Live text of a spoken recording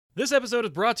This episode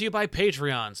is brought to you by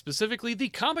Patreon, specifically the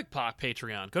Comic Pop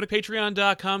Patreon. Go to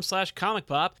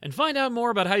patreon.com/comicpop and find out more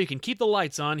about how you can keep the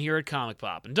lights on here at Comic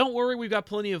Pop. And don't worry, we've got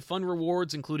plenty of fun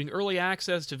rewards, including early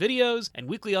access to videos and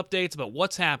weekly updates about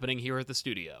what's happening here at the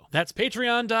studio. That's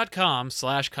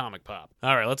patreon.com/comicpop.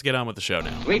 All right, let's get on with the show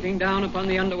now. Sweeping down upon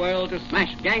the underworld to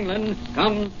smash gangland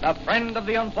comes the friend of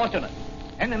the unfortunate,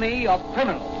 enemy of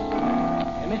criminals.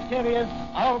 A mysterious,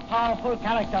 all-powerful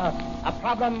character, a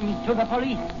problem to the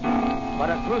police, but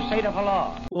a crusader for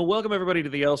law. Well, welcome everybody to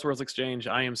the Elseworlds Exchange.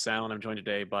 I am Sal, and I'm joined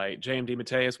today by J.M.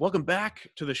 DeMatteis. Welcome back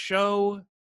to the show.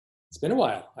 It's been a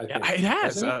while, I think. Yeah, it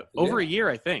has. Over a year,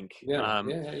 I think.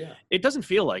 Yeah. It doesn't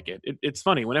feel like it. It's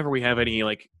funny. Whenever we have any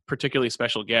particularly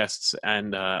special guests,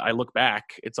 and I look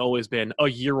back, it's always been a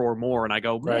year or more, and I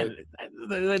go, man,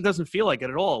 that doesn't feel like it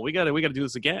at all. We got to do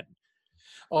this again.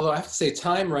 Although I have to say,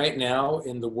 time right now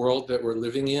in the world that we're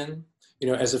living in,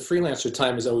 as a freelancer,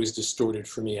 time is always distorted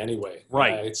for me anyway.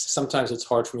 Right. Sometimes it's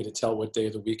hard for me to tell what day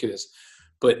of the week it is.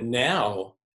 But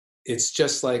now it's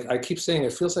just like, I keep saying,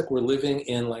 it feels like we're living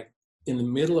in the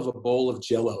middle of a bowl of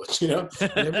Jell-O, and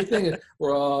everything,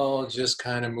 we're all just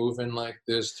kind of moving like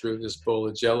this through this bowl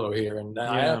of Jell-O here. And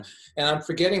now I'm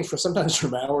forgetting sometimes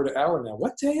from hour to hour now,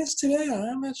 what day is today?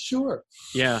 I'm not sure.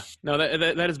 Yeah, no,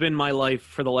 that has been my life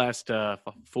for the last 4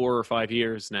 or 5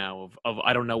 years now of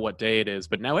I don't know what day it is,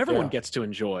 but now everyone gets to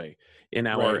enjoy in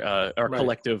our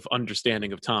collective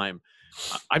understanding of time.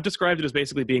 I've described it as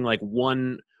basically being like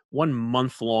one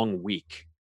month-long week.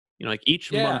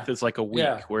 Each month is like a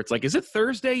week where it's like, is it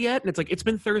Thursday yet? And it's like, it's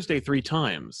been Thursday 3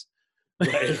 times.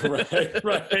 Right.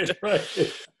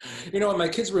 When my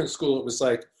kids were in school, it was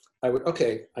like, I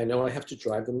know I have to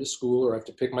drive them to school, or I have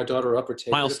to pick my daughter up or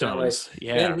take milestones.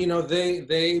 Yeah. And,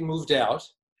 they moved out.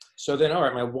 So then, all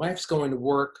right, my wife's going to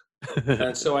work.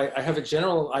 And so I have a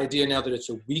general idea now that it's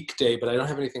a weekday, but I don't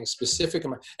have anything specific in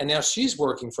mind. And now she's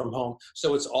working from home,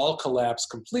 so it's all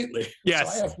collapsed completely.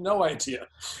 Yes. So I have no idea.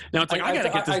 Now it's like, I gotta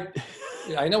get this.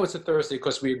 I know it's a Thursday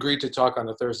because we agreed to talk on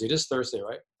the Thursday. It is Thursday,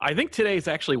 right? I think today's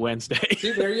actually Wednesday.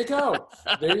 See, there you go.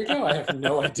 I have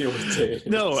no idea what day it is.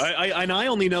 No, I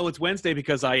only know it's Wednesday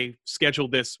because I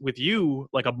scheduled this with you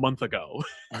like a month ago.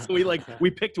 So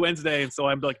we picked Wednesday, and so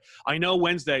I'm like, I know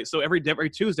Wednesday. So every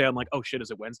Tuesday, I'm like, oh shit,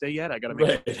 is it Wednesday yet? I gotta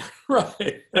make it.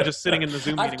 Right. I'm just sitting in the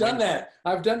Zoom meeting. I've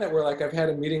done that where I've had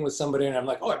a meeting with somebody, and I'm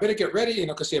like, oh, I better get ready,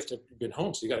 because you have to get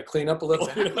home, so you got to clean up a little.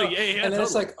 Exactly. Yeah, and then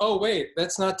it's like, oh wait,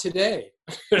 that's not today.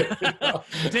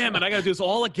 Damn it! I got to do this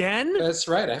all again. That's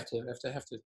right. I have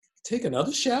to take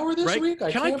another shower this week.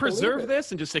 Can I preserve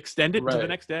this and just extend it to the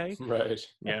next day? Right.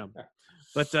 Yeah.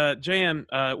 But JM,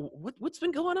 what's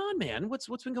been going on, man? What's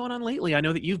been going on lately? I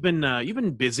know that you've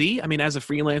been busy. I mean, as a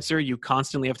freelancer, you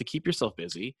constantly have to keep yourself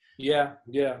busy. Yeah.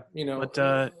 But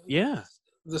the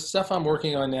stuff I'm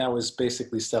working on now is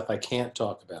basically stuff I can't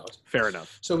talk about. Fair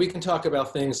enough. So we can talk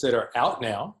about things that are out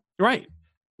now. Right.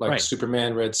 Like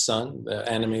Superman Red Sun,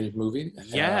 the animated movie.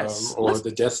 Yes. Or the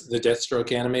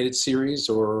Deathstroke animated series,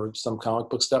 or some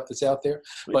comic book stuff that's out there.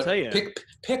 But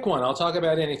pick one. I'll talk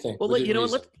about anything. Well,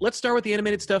 let's start with the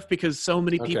animated stuff, because so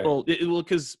many people,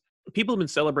 because people have been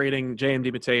celebrating J.M.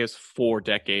 DeMatteis for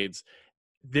decades.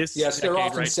 They're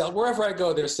often wherever I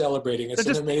go, they're celebrating. It's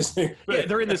amazing. Yeah,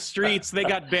 they're in the streets. They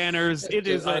got banners. It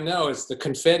is. I know. It's the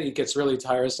confetti gets really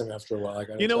tiresome after a while.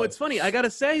 It's funny. I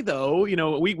gotta say though,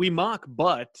 we mock,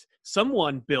 but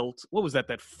someone built, what was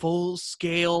that full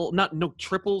scale,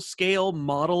 triple scale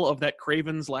model of that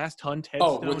Kraven's Last Hunt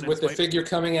headstone. Oh, with the figure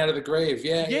coming out of the grave.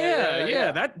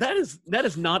 Yeah. That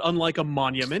is not unlike a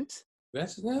monument.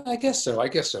 I guess so,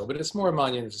 but it's more a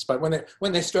monument. But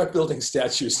when they start building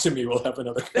statues to me, we'll have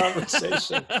another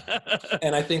conversation,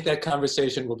 and I think that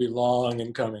conversation will be long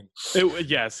in coming.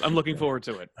 Yes, I'm looking forward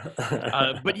to it.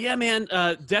 But yeah, man,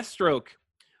 Deathstroke.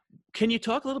 Can you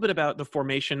talk a little bit about the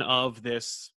formation of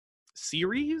this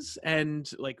series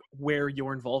and where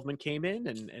your involvement came in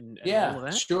and all of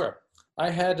that? Sure. I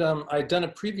had I'd done a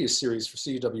previous series for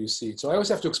CWC, so I always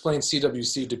have to explain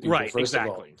CWC to people first of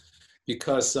all,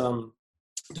 because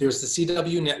there's the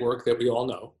CW network that we all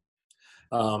know,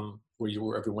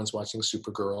 where everyone's watching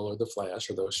Supergirl or The Flash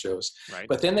or those shows. Right.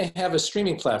 But then they have a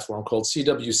streaming platform called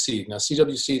CW Seed. Now,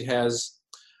 CW Seed has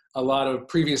a lot of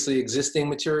previously existing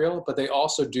material, but they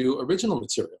also do original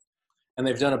material. And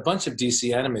they've done a bunch of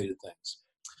DC animated things.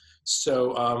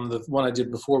 So the one I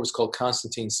did before was called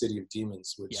Constantine City of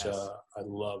Demons, which I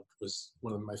loved. Was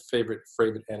one of my favorite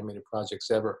animated projects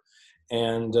ever.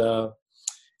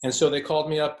 And so they called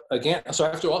me up again. So I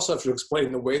have to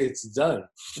explain the way it's done,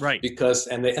 right? Because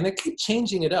they keep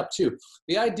changing it up too.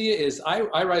 The idea is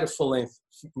I write a full length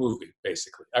movie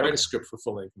basically. I write a script for a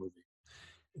full length movie,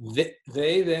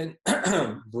 They then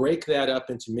break that up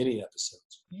into mini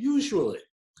episodes, usually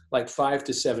like 5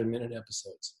 to 7 minute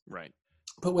episodes. Right.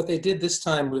 But what they did this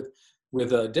time with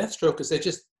Deathstroke is they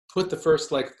just put the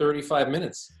first like 35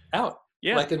 minutes out,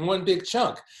 like in one big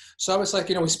chunk. So I was like,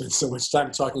 we spent so much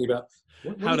time talking about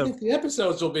what do you think the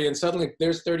episodes will be, and suddenly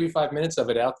there's 35 minutes of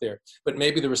it out there. But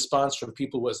maybe the response from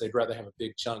people was they'd rather have a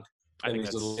big chunk than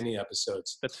these little mini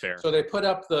episodes. That's fair. So they put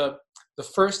up the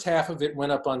first half of it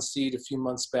went up on Seed a few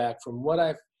months back. From what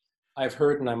I've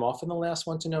heard, and I'm often the last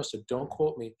one to know, so don't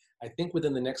quote me. I think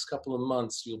within the next couple of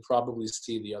months, you'll probably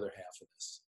see the other half of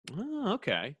this. Oh,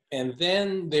 okay. And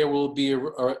then there will be a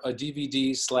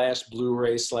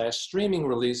DVD/Blu-ray/streaming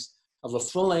release of a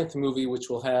full-length movie, which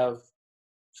will have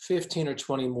 15 or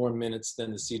 20 more minutes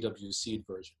than the CW Seed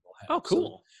version will have. Oh,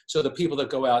 cool. So the people that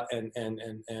go out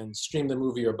and stream the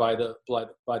movie or buy the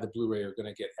Blu-ray are going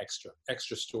to get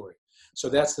extra story. So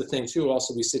that's the thing too.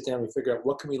 Also, we sit down and we figure out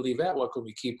what can we leave out, what can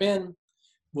we keep in.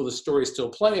 Will the story still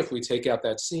play if we take out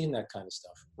that scene, that kind of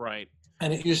stuff. Right.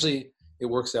 And it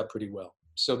works out pretty well.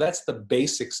 So that's the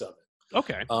basics of it.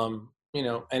 Okay.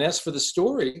 And as for the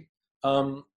story,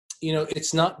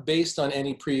 it's not based on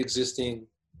any pre-existing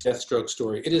Deathstroke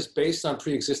story. It is based on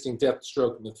pre-existing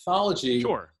Deathstroke mythology.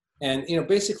 Sure. And,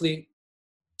 basically,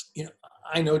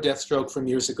 I know Deathstroke from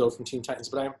years ago from Teen Titans,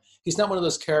 but he's not one of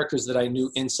those characters that I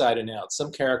knew inside and out. Some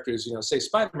characters, say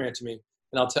Spider-Man to me,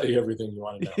 and I'll tell you everything you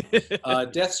want to know.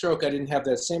 Deathstroke, I didn't have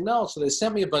that same knowledge, so they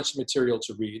sent me a bunch of material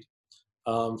to read,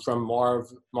 from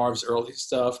Marv's early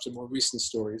stuff to more recent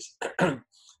stories.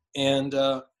 And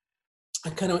I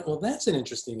kind of went, well, that's an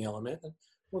interesting element.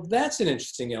 Well, that's an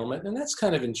interesting element, and that's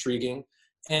kind of intriguing.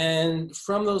 And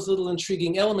from those little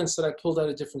intriguing elements that I pulled out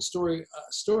of different stories,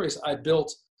 I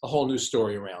built a whole new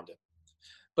story around it.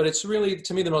 But it's really,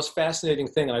 to me, the most fascinating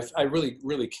thing, and I really,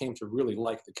 really came to really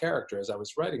like the character as I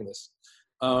was writing this,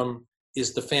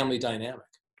 is the family dynamic.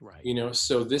 Right.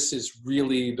 So this is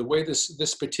really the way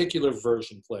this particular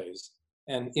version plays.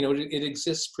 And, it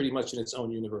exists pretty much in its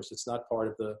own universe. It's not part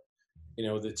of the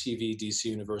TV DC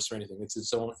universe or anything. It's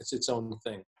its own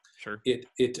thing. Sure.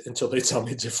 It until they tell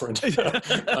me different.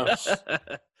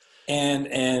 And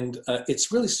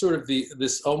it's really sort of the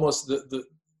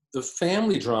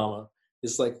family drama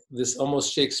is like this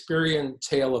almost Shakespearean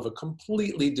tale of a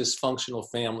completely dysfunctional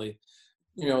family,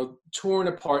 torn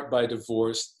apart by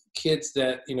divorce, kids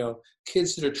that are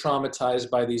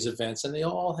traumatized by these events, and they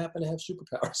all happen to have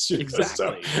superpowers.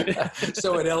 Exactly.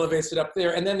 So it elevates it up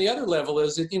there. And then the other level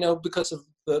is, because of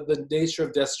the nature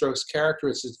of Deathstroke's character,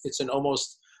 it's an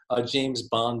almost James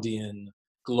Bondian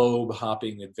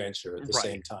globe-hopping adventure at the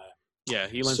same time. Yeah,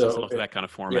 he lends himself to that kind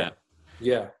of format.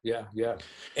 Yeah.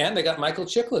 And they got Michael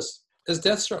Chiklis as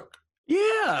Deathstroke.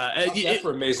 Yeah,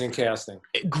 for amazing casting.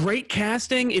 Great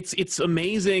casting. It's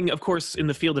amazing. Of course, in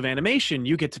the field of animation,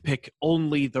 you get to pick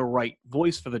only the right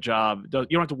voice for the job. You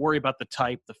don't have to worry about the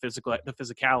type, the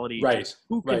physicality. Right.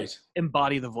 Who can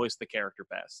embody the voice of the character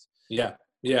best? Yeah.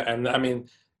 And I mean,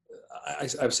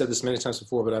 I've said this many times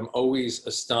before, but I'm always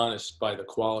astonished by the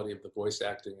quality of the voice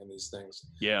acting in these things.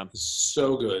 Yeah, it's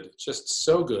so good, just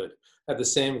so good. I had the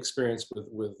same experience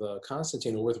with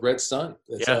Constantine or with Red Sun.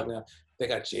 That's out now. They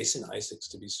got Jason Isaacs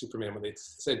to be Superman. When they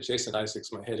said Jason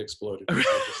Isaacs, my head exploded.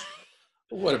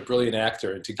 What a brilliant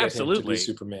actor! And to get him to be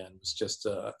Superman was just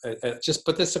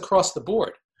but that's across the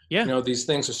board. Yeah, these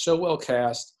things are so well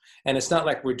cast. And it's not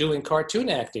like we're doing cartoon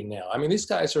acting now. I mean, these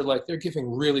guys are they're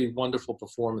giving really wonderful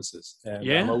performances. And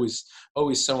I'm always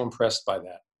so impressed by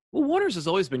that. Well, Warner's has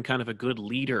always been kind of a good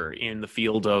leader in the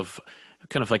field of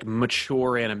kind of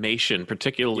mature animation,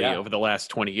 particularly over the last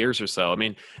 20 years or so. I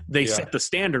mean, they set the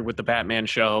standard with the Batman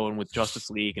show and with Justice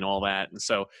League and all that. And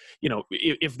so,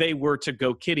 if they were to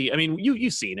go kiddie, I mean,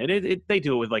 you've seen it. They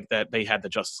do it with that. They had the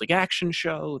Justice League action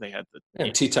show. They had the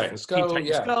Teen Titans Go.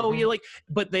 Mm-hmm.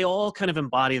 But they all kind of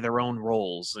embody their own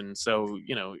roles. And so,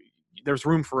 there's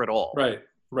room for it all. Right.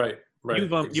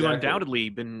 You've undoubtedly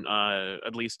been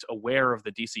at least aware of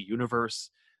the DC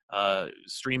Universe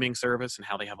streaming service and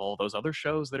how they have all those other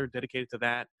shows that are dedicated to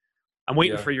that. I'm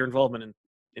waiting for your involvement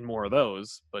in more of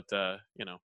those, but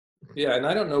Yeah, and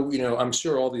I don't know, I'm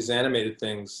sure all these animated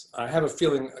things, I have a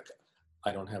feeling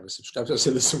I don't have a subscription. I've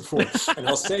said this before, and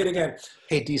I'll say it again.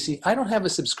 Hey, DC, I don't have a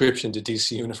subscription to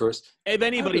DC Universe. If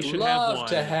anybody should have one. love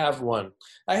to have one.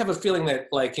 I have a feeling that,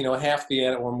 half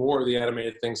or more of the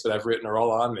animated things that I've written are all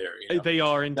on there. They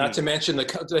are indeed. Not to mention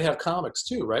they have comics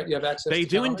too, right? You have access. They to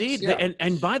do comics? indeed. Yeah.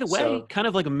 And by the way, kind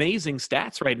of amazing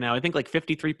stats right now. I think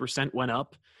 53% went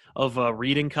up of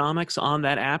reading comics on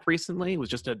that app recently. It was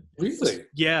just really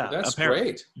that's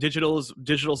great.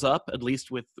 Digital's up, at least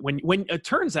with when it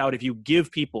turns out if you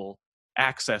give people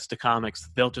access to comics,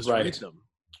 they'll just read them.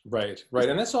 Right.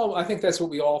 And that's all. I think that's what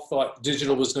we all thought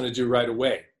digital was going to do right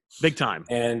away. Big time.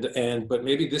 But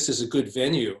maybe this is a good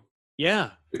venue.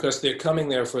 Yeah. Because they're coming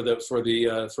there for the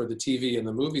TV and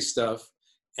the movie stuff,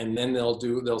 and then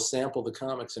they'll sample the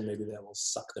comics, and maybe that will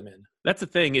suck them in. That's the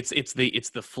thing. It's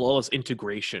the flawless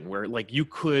integration where like you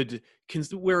could,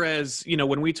 whereas, you know,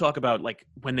 when we talk about like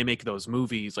when they make those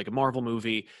movies, like a Marvel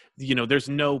movie, you know, there's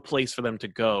no place for them to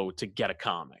go to get a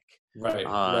comic.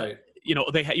 Right. You know,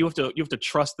 you have to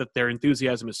trust that their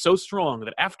enthusiasm is so strong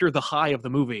that after the high of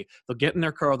the movie, they'll get in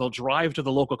their car, they'll drive to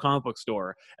the local comic book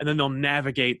store, and then they'll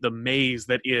navigate the maze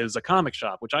that is a comic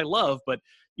shop, which I love. But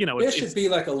you know, there should be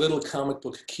like a little comic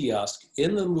book kiosk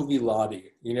in the movie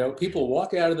lobby. You know, people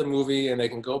walk out of the movie and they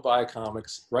can go buy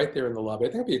comics right there in the lobby. I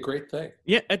think that'd be a great thing.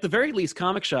 Yeah, at the very least,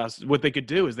 comic shops, what they could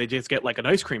do is they just get like an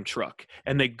ice cream truck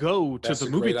and they go to the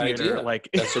movie theater. Idea. Like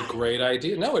that's a great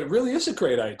idea. No, it really is a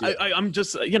great idea. I'm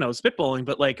just spitballing,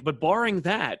 but barring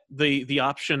that, the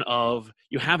option of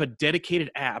you have a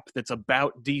dedicated app that's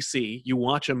about DC, you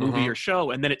watch a movie or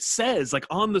show, and then it says like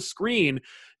on the screen,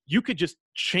 you could just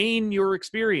chain your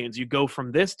experience. You go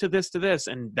from this to this to this,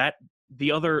 and that the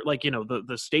other, like, you know,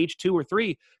 the stage 2 or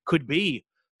 3 could be,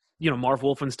 you know, Marv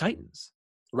Wolfman's Titans.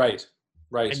 Right.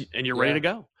 And you're ready to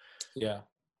go. Yeah.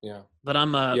 But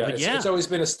it's always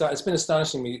been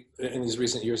astonishing me in these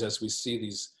recent years as we see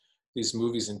these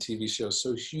movies and TV shows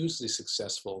so hugely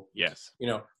successful. Yes. You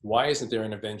know, why isn't there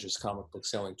an Avengers comic book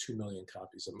selling 2 million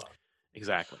copies a month?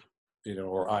 Exactly. You know,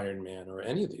 or Iron Man or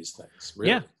any of these things.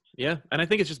 Really. Yeah. And I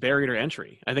think it's just barrier to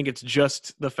entry. I think it's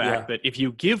just the fact that if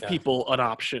you give people an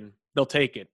option, they'll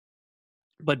take it.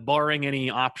 But barring any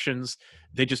options,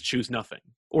 they just choose nothing,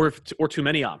 or too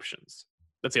many options.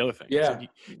 That's the other thing. Yeah. So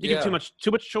you give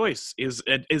too much choice is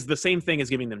the same thing as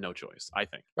giving them no choice, I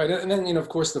think. Right. And then, you know, of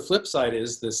course, the flip side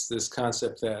is this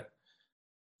concept that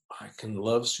I can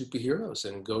love superheroes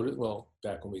and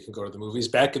back when we can go to the movies,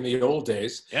 back in the old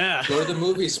days, go to the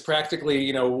movies practically,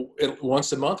 you know,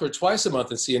 once a month or twice a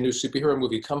month and see a new superhero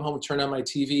movie, come home and turn on my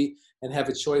TV and have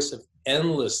a choice of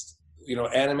endless, you know,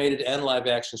 animated and live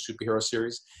action superhero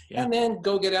series, and then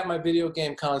go get out my video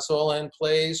game console and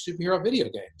play superhero video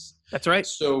games. That's right.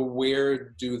 So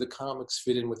where do the comics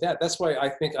fit in with that? That's why I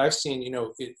think I've seen, you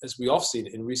know, as we all seen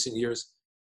in recent years,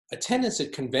 attendance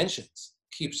at conventions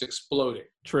keeps exploding.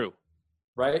 True.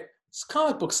 Right?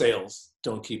 Comic book sales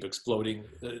don't keep exploding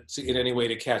in any way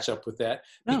to catch up with that,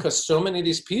 because so many of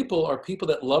these people are people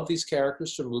that love these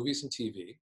characters from movies and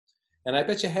TV. And I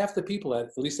bet you half the people,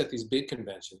 at least at these big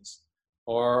conventions,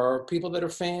 are people that are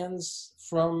fans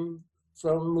from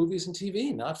movies and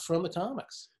TV, not from the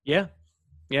comics. Yeah.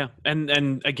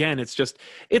 And again,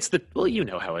 you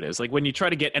know how it is. Like when you try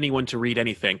to get anyone to read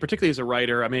anything, particularly as a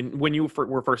writer, I mean, when you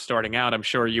were first starting out, I'm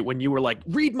sure when you were like,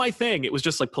 read my thing, it was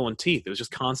just like pulling teeth. It was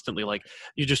just constantly like,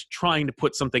 you're just trying to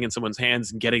put something in someone's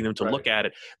hands and getting them to look at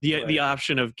it. The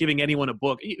option of giving anyone a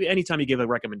book, anytime you give a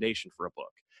recommendation for a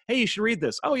book, hey, you should read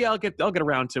this. Oh yeah, I'll get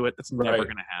around to it. That's never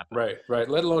going to happen. Right.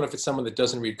 Let alone if it's someone that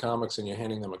doesn't read comics and you're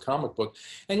handing them a comic book.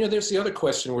 And you know, there's the other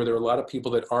question where there are a lot of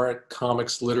people that aren't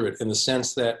comics literate in the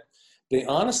sense that they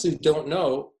honestly don't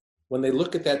know when they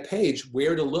look at that page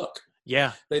where to look.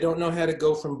 Yeah. They don't know how to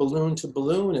go from balloon to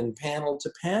balloon and panel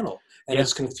to panel. And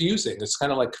it's confusing. It's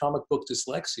kind of like comic book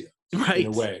dyslexia in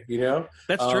a way, you know?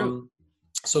 That's true.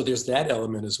 So there's that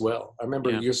element as well. I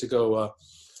remember years ago,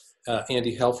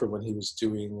 Andy Helfer, when he was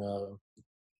doing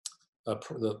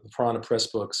the Piranha Press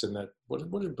books, and that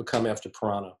what did it become after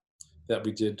Piranha that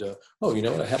we did? You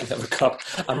know what? I happen to have a cup.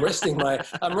 I'm resting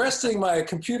my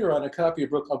computer on a copy of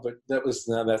book. Oh, but that's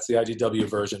the IDW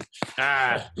version.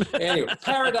 Anyway,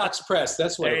 Paradox Press.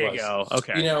 That's what it was. There you go.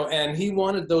 Okay. You know, and he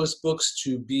wanted those books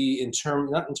to be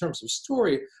not in terms of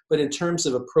story, but in terms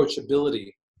of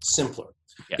approachability, simpler.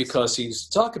 Yes. Because he's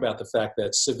talked about the fact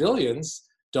that civilians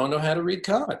don't know how to read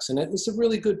comics. And it's a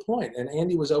really good point. And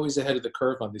Andy was always ahead of the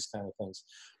curve on these kind of things.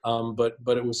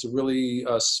 But it was a really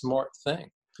smart thing.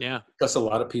 Yeah. Because a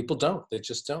lot of people don't. They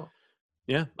just don't.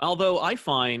 Yeah. Although I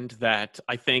find that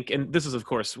I think, and this is, of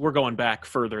course, we're going back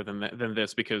further than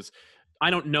this, because I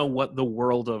don't know what the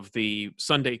world of the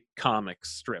Sunday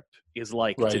comics strip is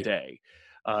like today,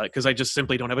 because I just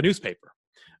simply don't have a newspaper.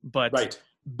 But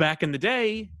back in the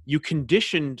day, you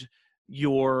conditioned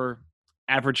your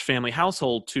average family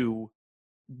household to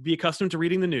be accustomed to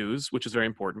reading the news, which is very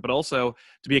important, but also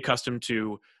to be accustomed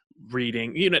to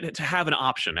reading, you know, to have an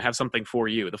option, to have something for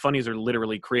you. The funnies are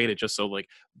literally created just so like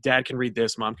dad can read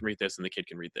this, mom can read this, and the kid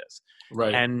can read this.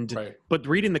 But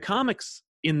reading the comics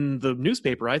in the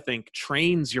newspaper, I think,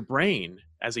 trains your brain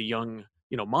as a young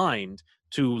mind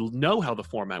to know how the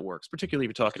format works, particularly if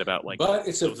you're talking about like. But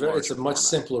it's a much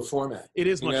simpler format. It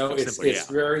is much simpler. It's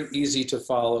very easy to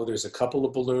follow. There's a couple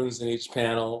of balloons in each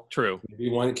panel. True. Maybe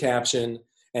one caption,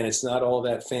 and it's not all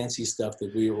that fancy stuff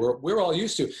that we're all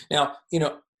used to. Now,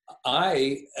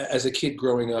 I, as a kid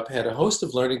growing up, had a host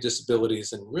of learning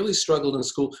disabilities and really struggled in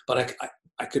school, but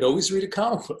I could always read a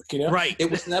comic book, Right.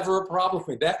 It was never a problem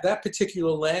for me. That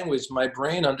particular language, my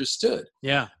brain understood.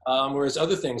 Yeah. Whereas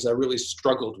other things I really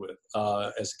struggled with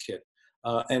as a kid.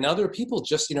 And other people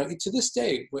just, to this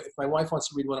day, if my wife wants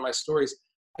to read one of my stories,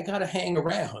 I got to hang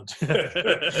around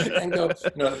and go,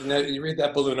 no, you read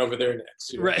that balloon over there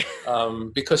next. Right.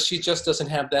 Because she just doesn't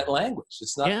have that language.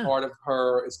 It's not part of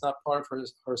her, it's not part of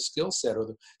her skill set,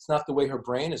 it's not the way her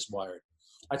brain is wired.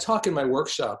 I talk in my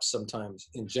workshops sometimes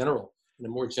in a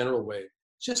more general way,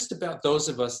 just about those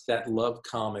of us that love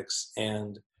comics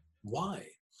and why.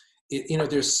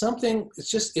 There's something,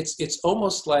 it's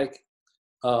almost like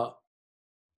a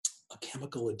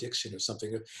chemical addiction or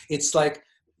something. It's like,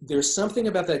 there's something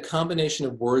about that combination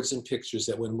of words and pictures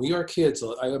that when we are kids,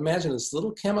 I imagine this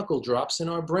little chemical drops in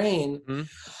our brain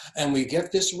and we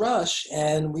get this rush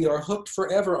and we are hooked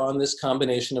forever on this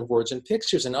combination of words and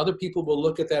pictures. And other people will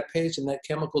look at that page and that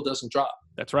chemical doesn't drop.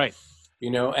 That's right.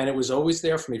 And it was always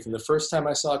there for me. From the first time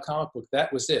I saw a comic book,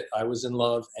 that was it. I was in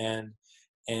love and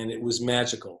it was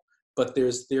magical. But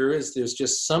there's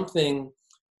just something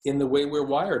in the way we're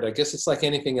wired. I guess it's like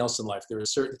anything else in life. There are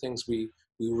certain things we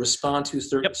respond to,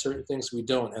 certain things we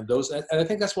don't. And I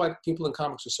think that's why people in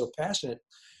comics are so passionate,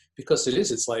 because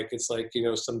it's like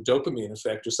some dopamine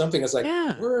effect or something. It's like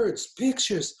words,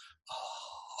 pictures.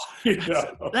 That's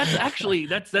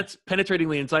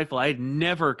penetratingly insightful. I had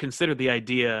never considered the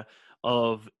idea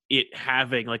of it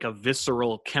having like a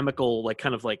visceral chemical, like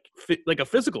kind of like a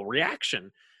physical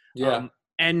reaction. Yeah.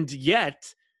 And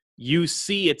yet you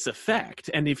see its effect.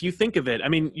 And if you think of it, I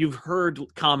mean, you've heard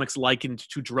comics likened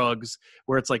to drugs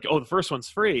where it's like, oh, the first one's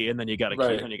free and then you got to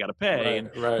keep and you got to pay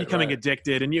and becoming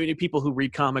addicted. And you people who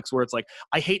read comics where it's like,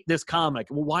 I hate this comic.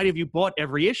 Well, why have you bought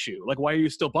every issue? Like, why are you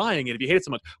still buying it if you hate it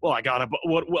so much? Well, I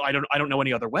don't know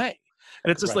any other way.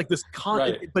 And it's just like this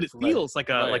but it feels like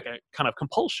a kind of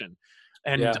compulsion.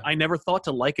 And I never thought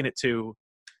to liken it to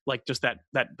like just that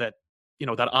that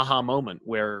aha moment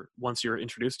where once you're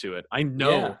introduced to it, I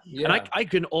know, and I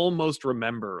can almost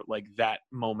remember like that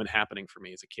moment happening for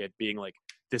me as a kid, being like,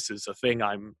 this is a thing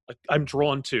I'm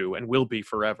drawn to and will be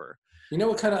forever. You know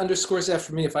what kind of underscores that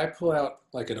for me? If I pull out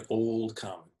like an old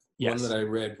comic, one that I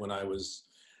read when I was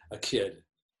a kid,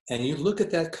 and you look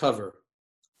at that cover,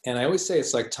 and I always say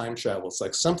it's like time travel. It's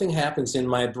like something happens in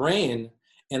my brain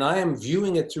and I am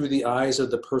viewing it through the eyes of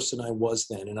the person I was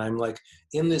then. And I'm like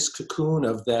in this cocoon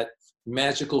of that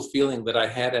magical feeling that I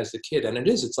had as a kid. And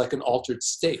it's like an altered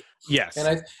state. Yes.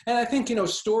 And I think,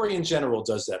 story in general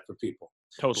does that for people.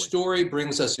 Totally. Story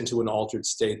brings us into an altered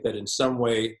state that in some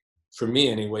way, for me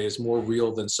anyway, is more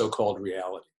real than so-called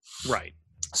reality. Right.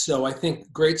 So I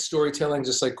think great storytelling,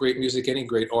 just like great music, any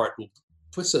great art,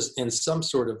 puts us in some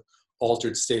sort of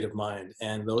altered state of mind.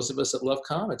 And those of us that love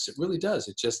comics, it really does.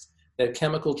 It just, that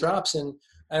chemical drops. And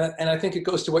I think it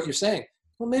goes to what you're saying.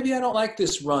 Well, maybe I don't like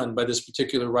this run by this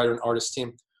particular writer and artist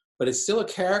team, but it's still a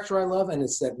character I love, and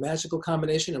it's that magical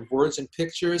combination of words and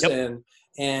pictures,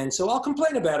 and so I'll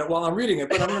complain about it while I'm reading it,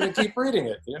 but I'm going to keep reading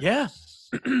it. Yeah,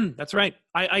 that's right.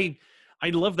 I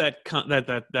love that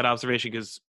observation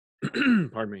because,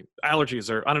 pardon me,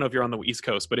 allergies are, I don't know if you're on the East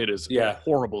Coast, but it is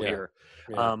horrible here.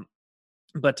 Yeah.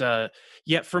 But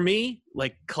for me,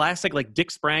 like classic, like Dick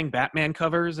Sprang Batman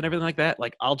covers and everything like that,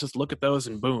 like I'll just look at those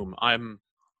and boom, I'm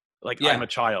a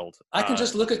child. I can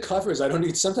just look at covers.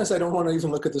 Sometimes I don't want to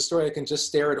even look at the story. I can just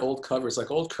stare at old covers,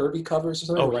 like old Kirby covers or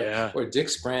something. Or Dick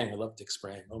Sprang. I love Dick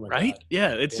Sprang. Oh my God.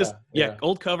 Yeah. It's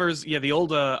old covers. Yeah. The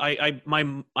old, I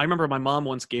remember my mom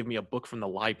once gave me a book from the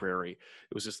library.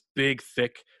 It was this big,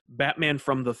 thick Batman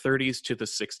from the 30s to the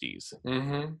 60s.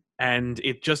 Mm-hmm. And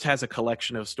it just has a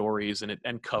collection of stories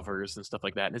and covers and stuff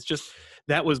like that. And it's just,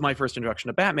 that was my first introduction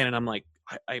to Batman. And I'm like,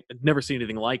 I've never seen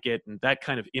anything like it. And that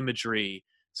kind of imagery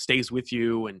stays with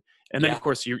you, and then of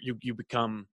course you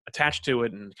become attached to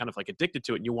it and kind of like addicted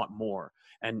to it, and you want more.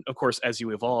 And of course, as you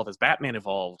evolve, as Batman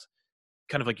evolved,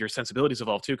 kind of like your sensibilities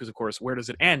evolve too, because of course, where does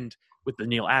it end? With the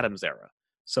Neil Adams era.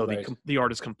 So the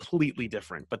art is completely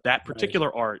different, but that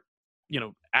particular art,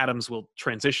 Adams will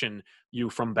transition you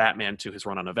from Batman to his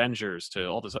run on Avengers to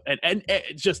all this, and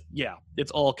it's just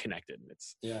it's all connected.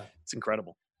 It's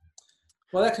incredible.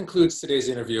 Well, that concludes today's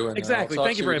interview. And exactly.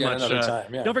 Thank you very much.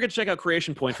 Don't forget to check out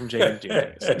Creation Point from J.M.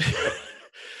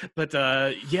 But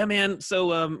yeah, man.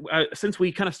 So since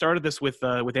we kind of started this with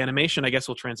animation, I guess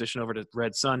we'll transition over to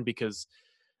Red Son, because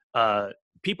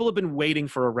people have been waiting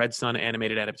for a Red Son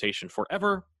animated adaptation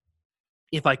forever.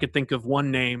 If I could think of one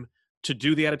name to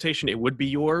do the adaptation, it would be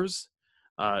yours,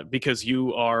 because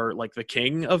you are like the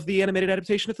king of the animated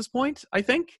adaptation at this point, I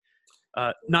think.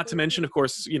 Not to mention, of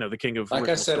course, the king of. Like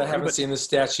I said, story, I haven't seen the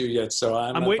statue yet, so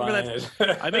I'm waiting for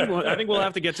that. I think we'll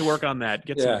have to get to work on that.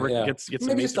 Get some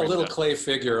maybe just a little clay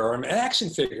figure or an action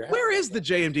figure. Where is the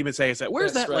JMD Matthias at?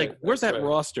 Where's that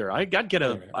roster? I'd get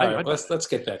a. Right. Let's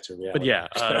get back to reality. But yeah,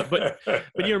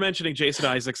 but you were mentioning Jason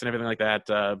Isaacs and everything like that.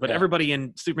 But everybody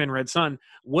in Superman Red Son,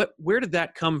 where did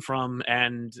that come from?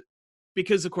 And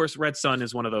because of course Red Son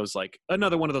is one of those, like,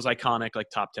 another one of those iconic, like,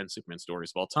 top 10 Superman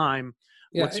stories of all time.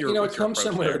 Yeah, it comes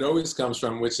from where it always comes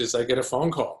from, which is I get a phone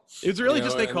call. It's really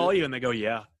just they call you and they go,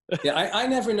 yeah. Yeah, I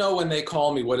never know when they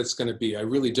call me what it's going to be. I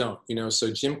really don't. So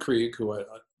Jim Krieg, who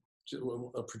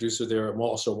a producer there, I'm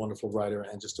also a wonderful writer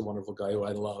and just a wonderful guy who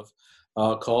I love,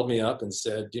 called me up and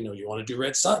said, you want to do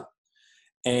Red Son?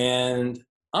 And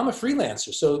I'm a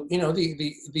freelancer, so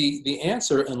the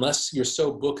answer, unless you're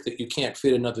so booked that you can't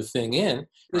fit another thing in,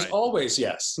 is always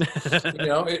yes.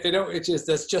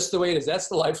 That's just the way it is. That's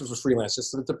the life of a freelancer.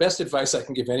 So the best advice I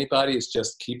can give anybody is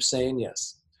just keep saying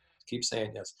yes. Keep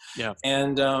saying yes. Yeah.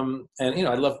 And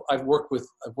I've worked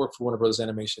for Warner Brothers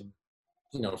Animation,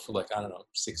 for like, I don't know,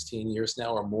 16 years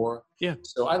now or more. Yeah.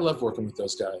 So I love working with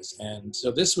those guys, and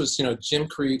so this was Jim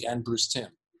Krieg and Bruce Timm.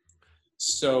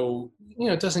 So,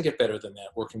 it doesn't get better than that,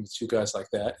 working with two guys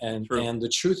like that. And the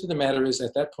truth of the matter is,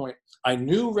 at that point, I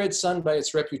knew Red Son by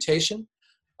its reputation,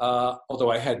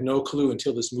 although I had no clue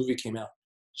until this movie came out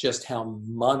just how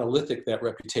monolithic that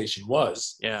reputation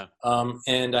was. Yeah.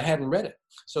 And I hadn't read it.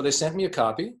 So they sent me a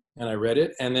copy, and I read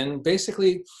it. And then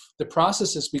basically the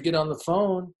process is we get on the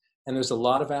phone, and there's a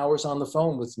lot of hours on the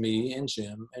phone with me and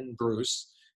Jim and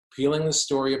Bruce, peeling the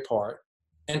story apart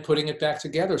and putting it back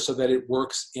together so that it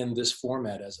works in this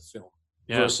format as a film.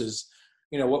 Yeah. Versus,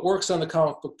 what works on the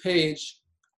comic book page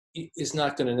is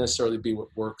not going to necessarily be what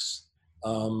works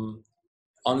on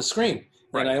the screen.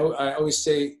 Right. And I always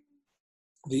say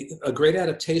a great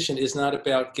adaptation is not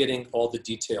about getting all the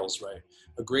details right.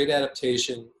 A great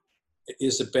adaptation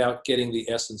is about getting the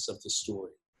essence of the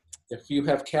story. If you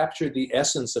have captured the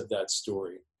essence of that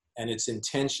story and its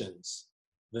intentions,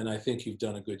 then I think you've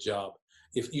done a good job.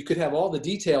 If you could have all the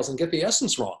details and get the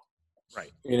essence wrong,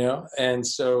 right? And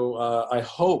so I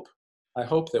hope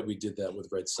that we did that with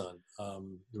Red Son.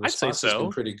 The response has been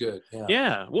pretty good. Yeah.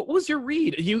 Yeah. What was your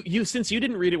read? You since you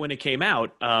didn't read it when it came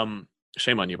out.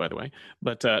 Shame on you, by the way.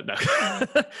 But no.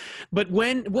 But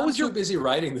what was your busy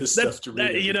writing this stuff to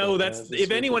read it? That's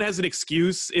if anyone has an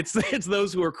excuse, it's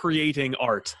those who are creating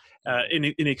art.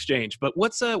 In exchange. But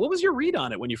what was your read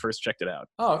on it when you first checked it out?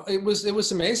 Oh, it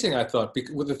was amazing, I thought.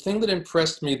 Because the thing that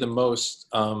impressed me the most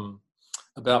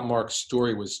about Mark's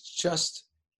story was just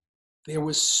there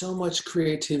was so much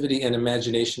creativity and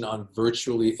imagination on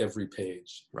virtually every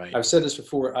page. Right. I've said this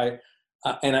before.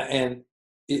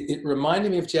 It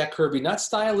reminded me of Jack Kirby, not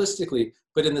stylistically,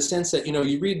 but in the sense that,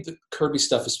 you read the Kirby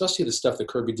stuff, especially the stuff that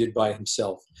Kirby did by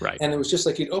himself. Right. And it was just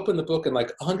like you'd open the book and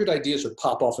like 100 ideas would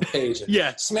pop off a page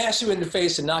and smash you in the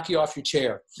face and knock you off your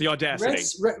chair. The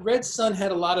audacity. Red Son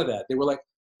had a lot of that. They were like,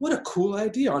 what a cool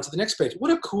idea, on to the next page.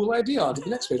 What a cool idea, on to the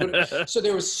next page. So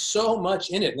there was so much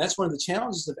in it. And that's one of the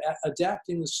challenges of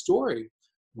adapting the story.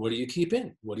 What do you keep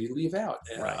in? What do you leave out?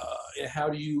 Right. How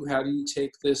do you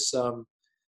take this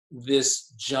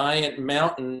this giant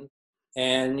mountain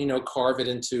and carve it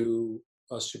into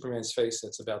a Superman's face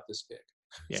that's about this big?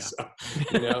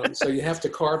 Yeah. So you have to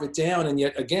carve it down and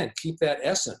yet again keep that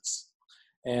essence.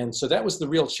 And so that was the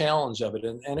real challenge of it,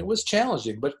 and it was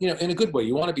challenging, but in a good way.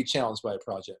 You want to be challenged by a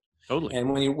project. Totally.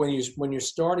 And when you're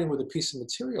starting with a piece of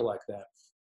material like that,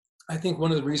 I think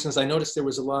one of the reasons I noticed there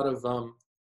was a lot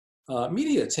of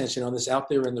media attention on this out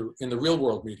there in the real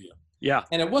world media. Yeah.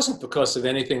 And it wasn't because of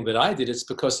anything that I did. It's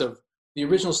because of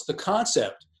the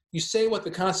concept. You say what the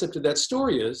concept of that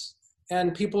story is,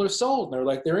 and people are sold,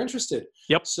 and they're interested.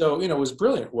 Yep. So, it was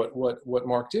brilliant what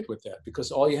Mark did with that,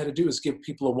 because all you had to do is give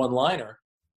people a one-liner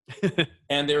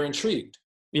and they're intrigued.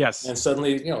 Yes. And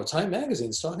suddenly, Time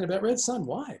Magazine's talking about Red Son.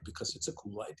 Why? Because it's a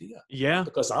cool idea. Yeah. Not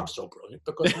because I'm so brilliant.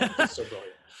 Because Mark is so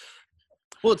brilliant.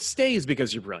 Well, it stays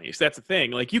because you're brilliant. So that's the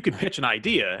thing. Like, you could pitch an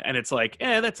idea and it's like,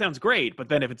 that sounds great. But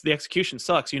then if the execution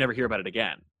sucks, you never hear about it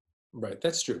again. Right,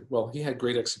 that's true. Well, he had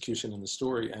great execution in the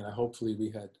story, and hopefully we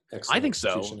had I excellent think so.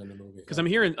 execution in the movie. Because I'm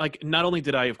hearing, like, not only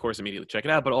did I, of course, immediately check it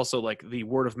out, but also, like, the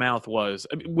word of mouth was,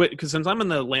 because since I'm in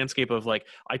the landscape of, like,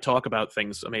 I talk about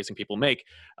things amazing people make,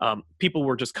 people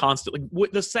were just constantly,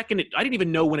 the second I didn't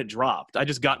even know when it dropped. I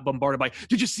just got bombarded by,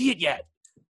 did you see it yet?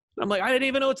 I'm like, I didn't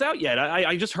even know it's out yet.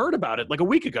 I just heard about it like a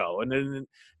week ago.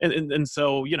 And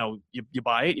so, you know, you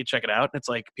buy it, you check it out, and it's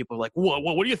like, people are like,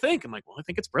 what do you think? I'm like, well, I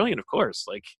think it's brilliant, of course.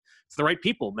 Like, it's the right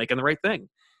people making the right thing.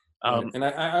 Right. And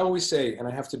I always say, and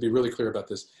I have to be really clear about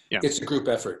this, it's a group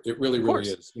effort. It really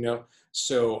is, you know?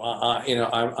 So, you know,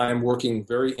 I'm working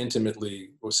very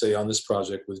intimately, we'll say, on this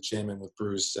project with Jim and with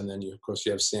Bruce. And then, of course,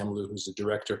 you have Sam Liu, who's the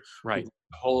director. Right.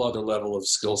 A whole other level of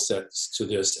skill sets to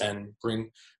this, and bring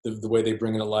the way they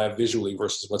bring it alive visually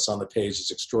versus what's on the page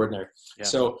is extraordinary. Yeah.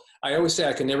 So I always say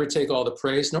I can never take all the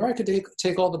praise, nor I could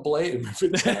take all the blame,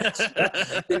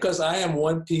 because I am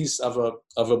one piece of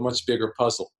a much bigger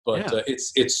puzzle. But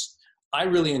I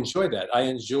really enjoy that. I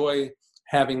enjoy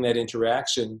having that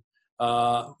interaction.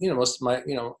 You know, most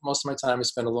of my time is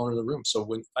spent alone in the room. So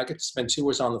when I get to spend 2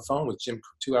 hours on the phone with Jim,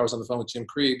 2 hours on the phone with Jim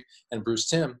Krieg and Bruce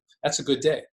Timm, that's a good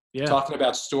day. Yeah. Talking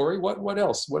about story. What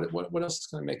else? What else is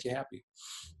going to make you happy?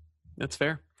 That's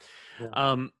fair.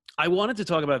 Yeah. I wanted to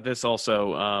talk about this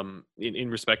also in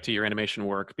respect to your animation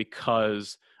work,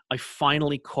 because I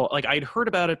finally caught, like, I'd heard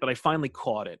about it, but I finally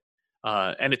caught it.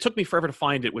 And it took me forever to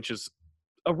find it, which is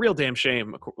a real damn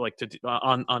shame, like,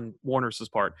 on Warner's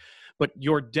part. But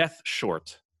your Death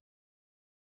short.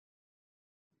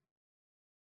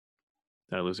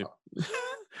 Did I lose you?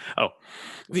 Oh,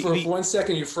 for 1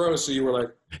 second you froze, so you were like,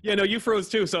 yeah, no, you froze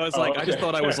too. So I was like, okay. I just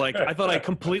thought I thought I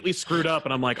completely screwed up,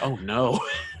 and I'm like, oh no,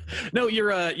 no,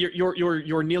 your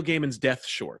Neil Gaiman's Death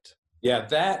short. Yeah,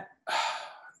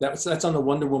 that's on the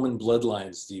Wonder Woman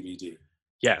Bloodlines DVD.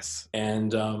 Yes,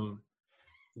 and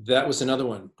that was another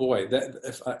one. Boy,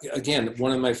 again,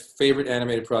 one of my favorite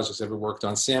animated projects I ever worked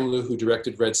on. Sam Liu, who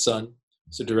directed Red Sun,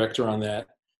 is a director on that.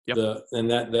 Yep.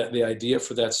 The idea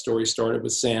for that story started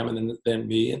with Sam, and then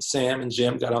me and Sam and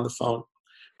Jim got on the phone.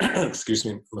 Excuse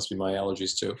me, must be my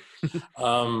allergies too.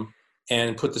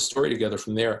 And put the story together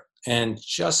from there. And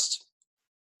just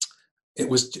it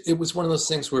was one of those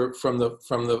things where from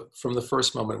the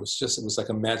first moment it was like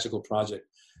a magical project.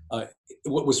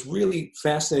 What was really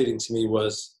fascinating to me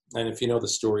was, and if you know the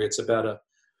story, it's about a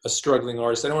struggling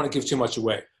artist. I don't want to give too much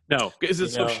away. No, because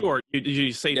it's so short.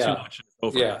 You say too much.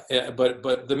 Over. Yeah,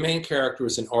 but the main character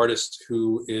is an artist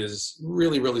who is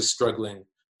really, really struggling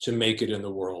to make it in the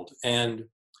world. And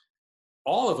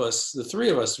all of us, the three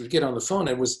of us, would get on the phone.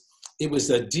 It was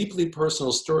a deeply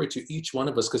personal story to each one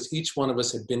of us, because each one of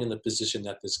us had been in the position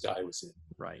that this guy was in.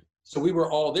 Right. So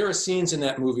there are scenes in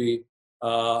that movie.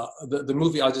 The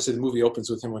movie, I'll just say the movie opens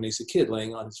with him when he's a kid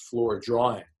laying on his floor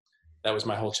drawing. That was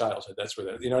my whole childhood. That's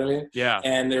where you know what I mean? Yeah.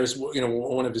 And there's,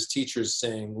 one of his teachers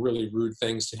saying really rude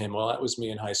things to him. Well, that was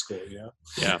me in high school,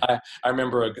 Yeah. I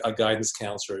remember a guidance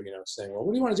counselor, saying, well,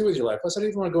 what do you want to do with your life? I said, I don't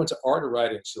even want to go into art or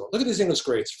writing. So look at these English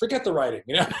grades. Forget the writing,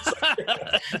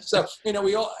 So,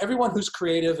 everyone who's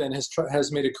creative and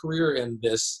has made a career in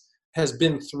this has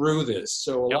been through this.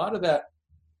 So a lot of that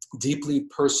deeply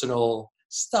personal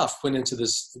stuff went into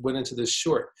this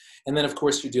short. And then, of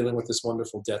course, you're dealing with this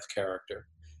wonderful death character.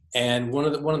 And one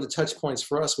of the touch points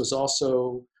for us was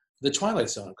also the Twilight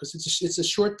Zone, because it's a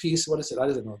short piece. What is it? I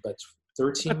don't know, about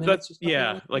 13 minutes?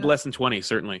 Like less than 20,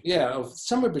 certainly. Yeah,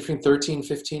 somewhere between 13,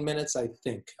 15 minutes, I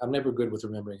think. I'm never good with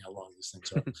remembering how long these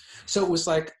things are. So it was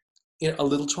like a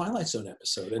little Twilight Zone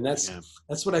episode. And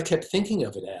that's what I kept thinking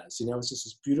of it as. It's just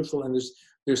this beautiful, and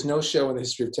there's no show in the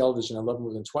history of television I love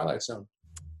more than Twilight Zone.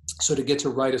 So to get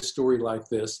to write a story like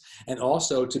this, and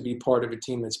also to be part of a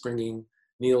team that's bringing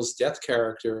Neil's death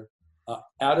character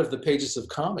out of the pages of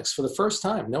comics for the first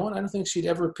time. I don't think she'd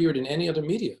ever appeared in any other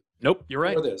media. Nope, you're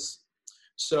right. This.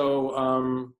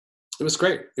 So it was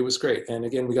great. It was great. And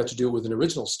again, we got to do it with an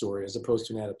original story as opposed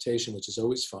to an adaptation, which is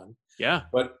always fun. Yeah.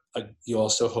 But you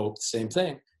also hope the same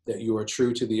thing, that you are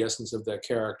true to the essence of that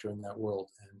character in that world.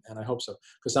 And I hope so,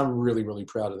 because I'm really, really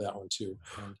proud of that one too.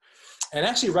 And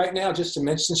actually right now, just to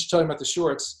mention, since you're talking about the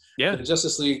shorts, the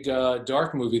Justice League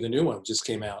Dark movie, the new one, just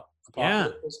came out.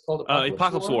 It's called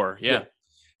Apocalypse War. Yeah.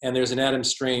 And there's an Adam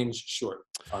Strange short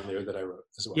on there that I wrote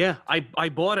as well. Yeah, I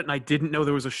bought it and I didn't know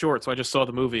there was a short, so I just saw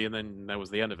the movie and then that was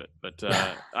the end of it. But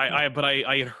I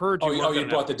had heard. You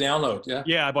bought the download? Yeah.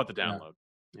 Yeah, I bought the download.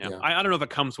 Yeah. I don't know if it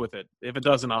comes with it. If it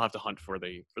doesn't, I'll have to hunt for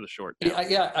the short.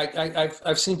 Now.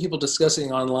 I've seen people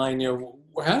discussing online,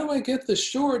 how do I get the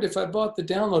short if I bought the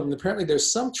download? And apparently there's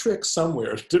some trick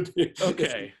somewhere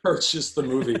to purchase the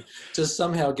movie to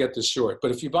somehow get the short.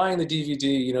 But if you're buying the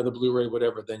DVD, the Blu-ray,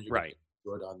 whatever, then you're right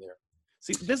short on there.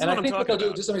 See, this is what I'm talking about.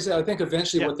 Do, just let me say, I think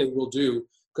eventually what they will do,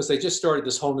 because they just started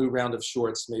this whole new round of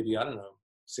shorts, maybe, I don't know,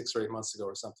 6 or 8 months ago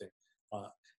or something.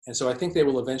 And so I think they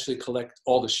will eventually collect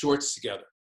all the shorts together.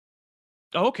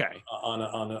 Okay. On a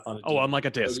on like a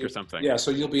disc or something. Yeah,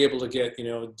 so you'll be able to get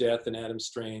Death and Adam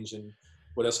Strange, and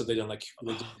what else have they done? Like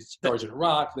they did Sergeant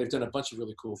Rock. They've done a bunch of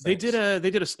really cool things. They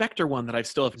did a Spectre one that I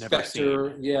still have never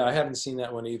seen. Yeah, I haven't seen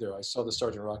that one either. I saw the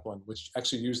Sergeant Rock one, which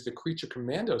actually used the Creature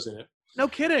Commandos in it. No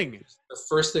kidding. The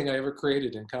first thing I ever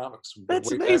created in comics.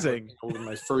 That's amazing. In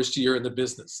my first year in the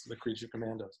business, the Creature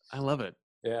Commandos. I love it.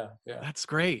 Yeah. That's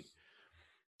great.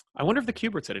 I wonder if the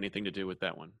Kuberts had anything to do with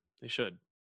that one. They should.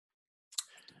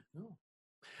 No.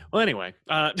 Well, anyway,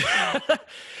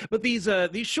 but these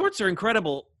shorts are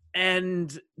incredible,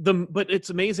 but it's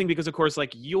amazing because, of course,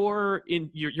 like your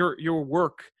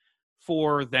work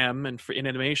for them and in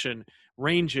animation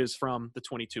ranges from the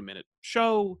 22-minute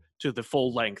show to the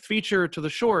full-length feature to the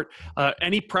short.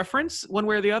 Any preference one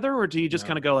way or the other, or do you just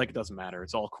kind of go like it doesn't matter,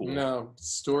 it's all cool? No,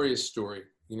 story is story.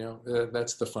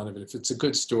 That's the fun of it. If it's a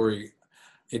good story.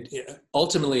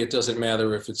 Ultimately, it doesn't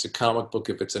matter if it's a comic book,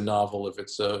 if it's a novel, if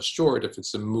it's a short, if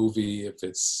it's a movie, if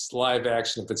it's live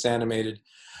action, if it's animated.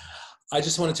 I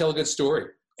just want to tell a good story.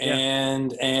 Yeah.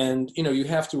 And you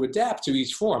have to adapt to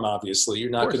each form, obviously. You're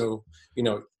not going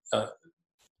to,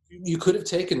 you could have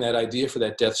taken that idea for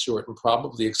that Death short and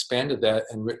probably expanded that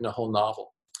and written a whole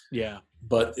novel. Yeah.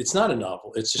 But it's not a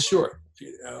novel, it's a short.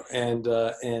 And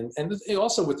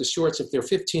also with the shorts, if they're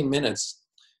 15 minutes,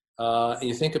 and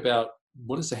you think about,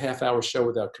 what is a half-hour show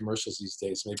without commercials these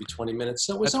days? Maybe 20 minutes.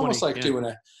 So it's almost like doing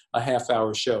a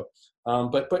half-hour show.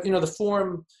 But the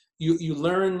form, you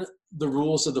learn the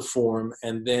rules of the form,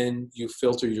 and then you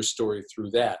filter your story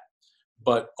through that.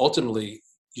 But ultimately,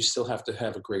 you still have to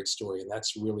have a great story, and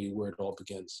that's really where it all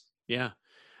begins. Yeah.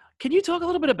 Can you talk a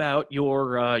little bit about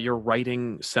your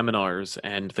writing seminars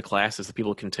and the classes that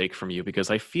people can take from you?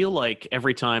 Because I feel like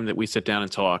every time that we sit down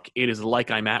and talk, it is like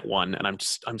I'm at one and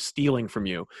I'm stealing from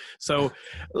you. So,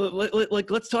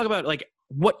 let's talk about like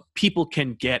what people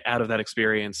can get out of that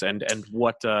experience and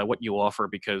what you offer.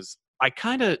 Because I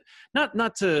kind of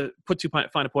not to put too fine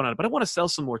a point on it, but I want to sell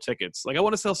some more tickets. Like I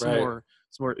want to sell some more.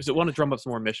 I want to drum up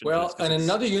some more missions. Well, in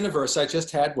another universe, I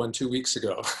just had one 2 weeks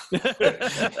ago.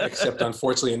 Except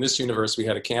unfortunately, in this universe, we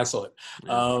had to cancel it.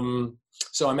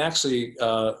 So I'm actually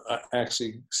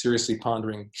seriously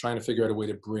pondering trying to figure out a way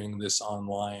to bring this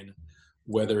online,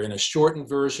 whether in a shortened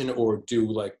version or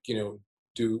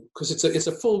because it's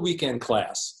a full weekend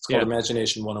class. It's called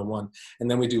Imagination 101,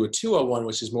 and then we do a 201,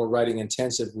 which is more writing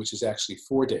intensive, which is actually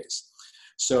 4 days.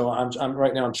 So I'm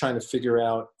right now trying to figure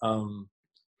out.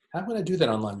 How would I do that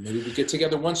online? Maybe we get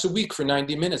together once a week for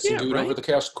 90 minutes and do it over the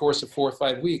course of 4 or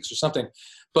 5 weeks or something.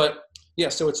 But yeah,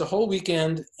 so it's a whole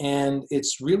weekend, and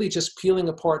it's really just peeling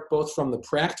apart both from the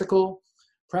practical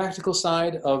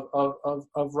side of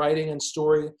writing and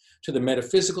story to the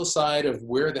metaphysical side of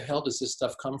where the hell does this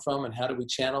stuff come from and how do we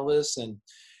channel this,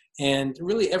 and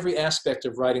really every aspect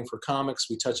of writing for comics.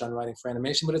 We touch on writing for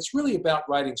animation, but it's really about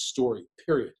writing story,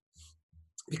 period.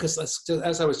 Because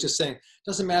as I was just saying, it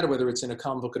doesn't matter whether it's in a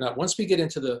comic book or not. Once we get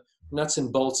into the nuts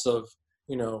and bolts of,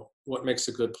 what makes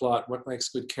a good plot, what makes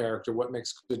good character, what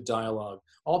makes good dialogue,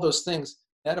 all those things,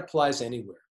 that applies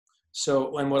anywhere.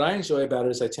 So, and what I enjoy about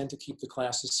it is I tend to keep the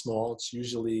classes small. It's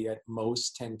usually at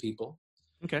most 10 people.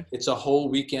 Okay. It's a whole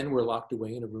weekend. We're locked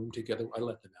away in a room together. I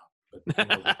let them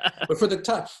out. But for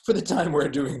the time we're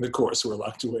doing the course, we're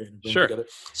locked away in a room together.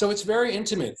 So it's very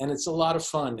intimate, and it's a lot of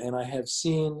fun. And I have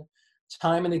seen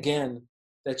time and again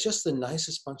that just the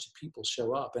nicest bunch of people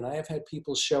show up. And I have had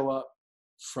people show up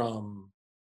from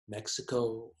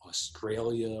Mexico,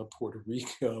 Australia, Puerto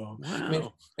Rico.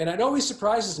 Wow. And it always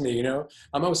surprises me,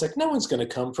 I'm always like, no one's going to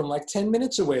come from like 10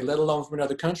 minutes away, let alone from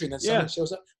another country. And then someone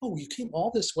shows up, oh, you came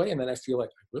all this way. And then I feel like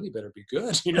I really better be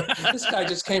good. This guy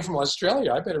just came from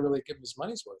Australia. I better really give him his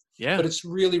money's worth. Yeah. But it's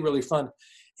really, really fun.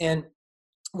 And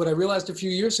what I realized a few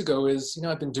years ago is,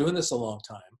 I've been doing this a long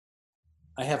time.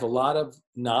 I have a lot of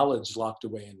knowledge locked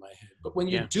away in my head. But when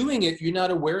you're doing it, you're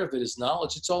not aware of it as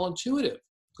knowledge. It's all intuitive.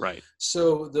 Right.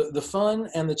 So the fun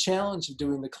and the challenge of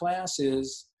doing the class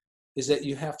is that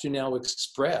you have to now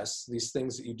express these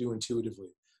things that you do intuitively.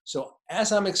 So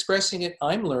as I'm expressing it,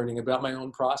 I'm learning about my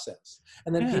own process.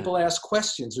 And then people ask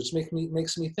questions, which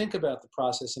makes me think about the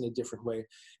process in a different way.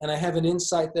 And I have an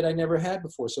insight that I never had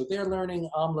before. So they're learning,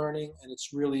 I'm learning, and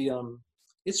it's really,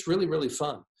 really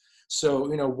fun. So,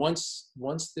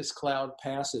 once this cloud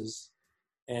passes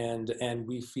and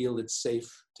we feel it's safe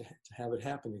to have it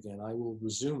happen again, I will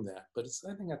resume that. But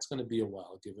I think that's going to be a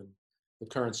while given the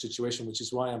current situation, which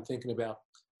is why I'm thinking about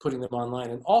putting them online.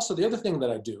 And also the other thing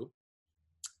that I do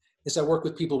is I work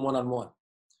with people one-on-one.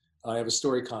 I have a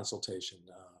story consultation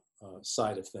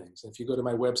side of things. And if you go to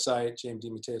my website,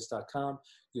 jamesdemateus.com,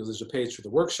 there's a page for the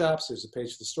workshops, there's a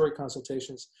page for the story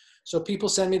consultations. So people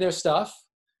send me their stuff,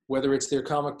 whether it's their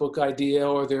comic book idea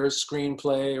or their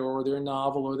screenplay or their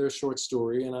novel or their short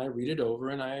story, and I read it over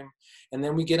and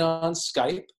then we get on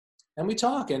Skype and we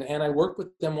talk and I work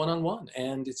with them one-on-one.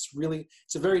 And it's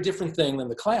a very different thing than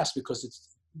the class because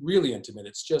it's really intimate.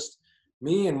 It's just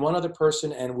me and one other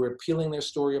person, and we're peeling their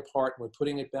story apart and we're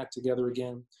putting it back together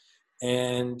again.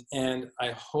 And I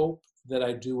hope that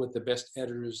I do what the best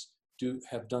editors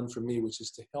have done for me, which is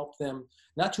to help them,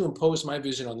 not to impose my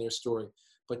vision on their story,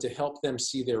 but to help them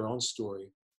see their own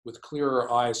story with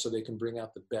clearer eyes so they can bring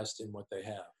out the best in what they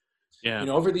have. Yeah.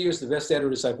 Over the years, the best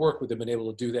editors I've worked with have been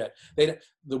able to do that.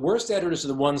 The worst editors are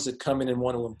the ones that come in and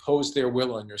want to impose their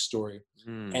will on your story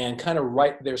and kind of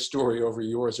write their story over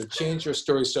yours or change your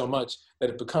story so much that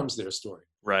it becomes their story.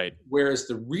 Right. Whereas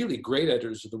the really great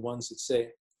editors are the ones that say,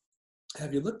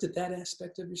 have you looked at that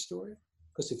aspect of your story?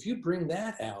 Because if you bring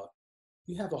that out,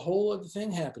 you have a whole other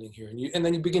thing happening here. And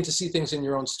then you begin to see things in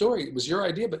your own story. It was your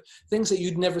idea, but things that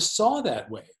you'd never saw that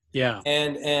way. Yeah.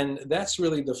 And that's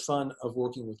really the fun of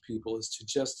working with people, is to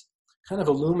just kind of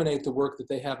illuminate the work that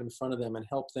they have in front of them and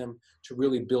help them to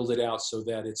really build it out so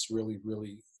that it's really,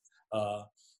 really a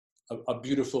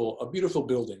beautiful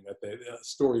building, a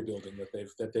story building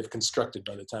that they've constructed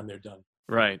by the time they're done.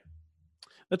 Right.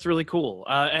 That's really cool.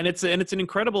 And it's an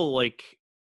incredible, like,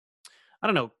 I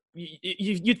don't know,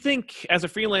 you'd think as a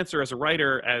freelancer, as a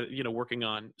writer, working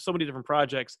on so many different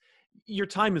projects, your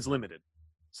time is limited.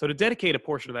 So to dedicate a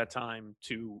portion of that time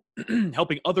to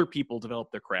helping other people develop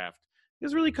their craft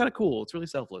is really kind of cool. It's really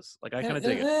selfless. Like, I kind of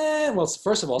dig it. Well,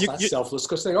 first of all, it's not selfless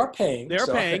because they are paying. They are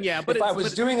paying, yeah. But if I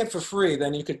was doing it for free,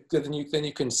 then you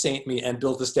can saint me and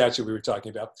build the statue we were talking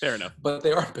about. Fair enough. But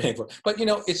they are paying for it. But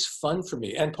it's fun for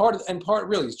me, and part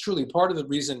really, truly, part of the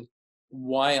reason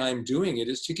why I'm doing it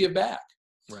is to give back.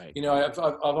 Right. I've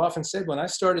often said when I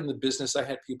started in the business, I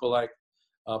had people like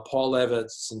Paul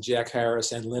Levitz and Jack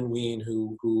Harris and Lynn Wein,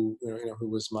 who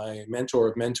was my mentor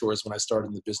of mentors when I started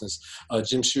in the business,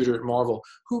 Jim Shooter at Marvel,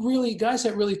 guys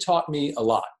that really taught me a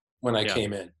lot when I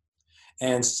came in,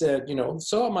 and said,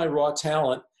 saw my raw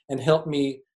talent and helped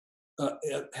me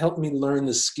learn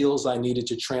the skills I needed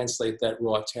to translate that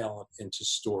raw talent into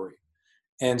story.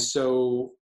 And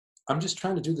so I'm just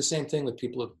trying to do the same thing that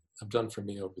people have done for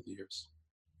me over the years.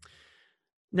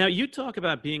 Now, you talk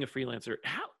about being a freelancer.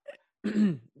 How,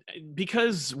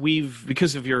 because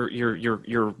of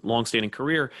your longstanding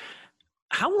career,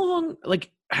 how long,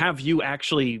 like, have you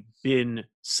actually been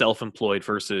self-employed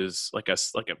versus like a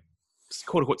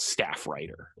quote unquote staff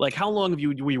writer? Like, how long have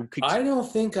you? I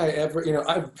don't think I ever.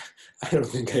 I don't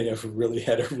think I ever really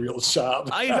had a real job.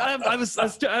 I was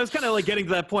kind of like getting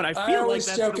to that point. I feel like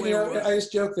that's the way it was. I always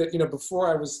joke that before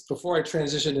I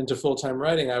transitioned into full-time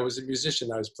writing, I was a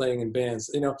musician. I was playing in bands.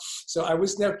 So I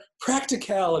was never,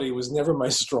 practicality was never my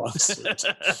strong suit.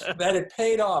 That it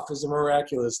paid off is a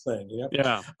miraculous thing.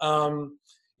 Yeah.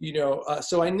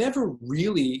 So I never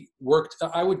really worked.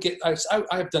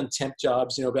 I've done temp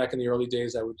jobs, back in the early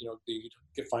days. I would,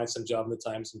 find some job in the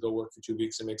Times and go work for 2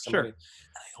 weeks and make some money. And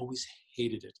I always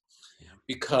hated it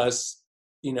because,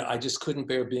 I just couldn't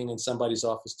bear being in somebody's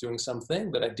office doing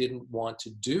something that I didn't want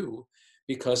to do,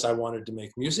 because I wanted to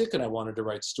make music and I wanted to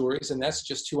write stories, and that's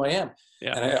just who I am.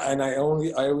 Yeah. And I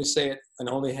always say it, and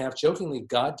only half jokingly,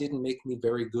 God didn't make me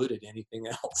very good at anything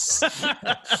else.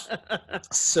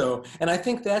 And I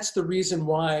think that's the reason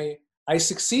why I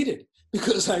succeeded,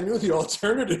 because I knew the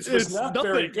alternative was not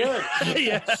very good.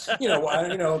 Yeah. I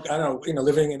don't know,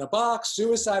 living in a box,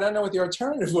 suicide. I don't know what the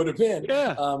alternative would have been.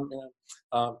 Yeah. I'm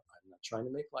not trying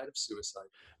to make light of suicide.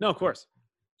 No, of course.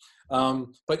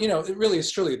 But it really is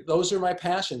truly, those are my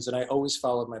passions, and I always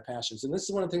followed my passions. And this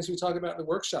is one of the things we talk about in the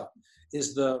workshop,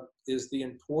 is the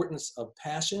importance of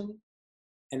passion,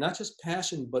 and not just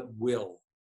passion, but will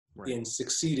in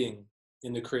succeeding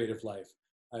in the creative life.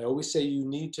 I always say you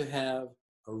need to have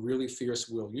a really fierce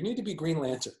will. You need to be Green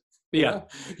Lantern. Yeah.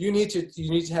 You need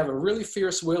to have a really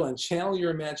fierce will and channel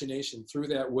your imagination through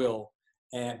that will.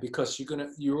 And because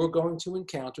you're going to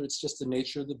encounter, it's just the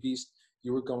nature of the beast,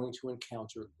 you are going to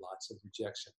encounter lots of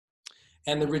rejection.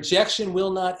 And the rejection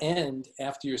will not end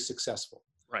after you're successful.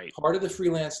 Right. Part of the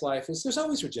freelance life is there's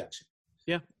always rejection.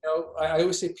 Yeah. You know, I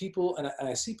always say people, and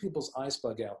I see people's eyes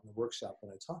bug out in the workshop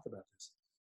when I talk about this.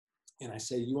 And I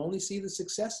say, you only see the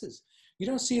successes. You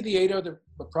don't see the 8 other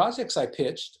projects I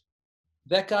pitched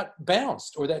that got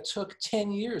bounced, or that took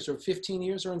 10 years or 15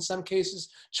 years, or in some cases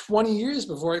 20 years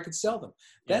before I could sell them.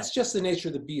 That's just the nature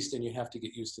of the beast, and you have to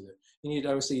get used to it.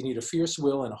 I would say you need a fierce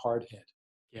will and a hard head.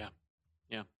 Yeah.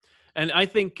 Yeah. And I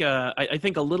think I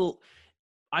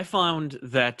found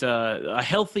that a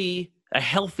healthy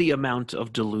amount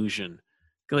of delusion,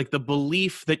 like the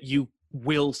belief that you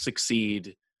will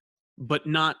succeed, but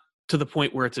not to the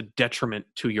point where it's a detriment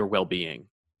to your well-being.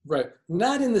 Right.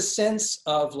 Not in the sense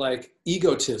of like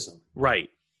egotism. Right.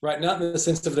 Right. Not in the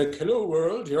sense of like, hello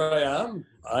world, here I am.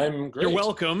 I'm great. You're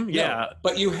welcome. No, yeah.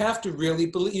 But you have to really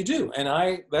believe you do. And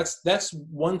that's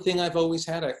one thing I've always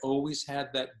had. I always had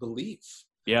that belief.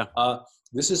 Yeah.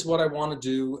 This is what I want to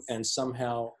do, and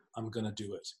somehow I'm going to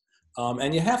do it.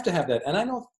 And you have to have that. And I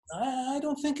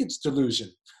don't think it's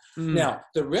delusion. Now,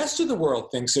 the rest of the world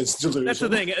thinks it's delusion. That's the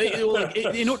thing.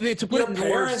 To put your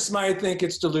parents might think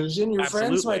it's delusion. Your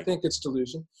friends might think it's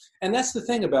delusion. And that's the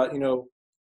thing about,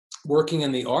 working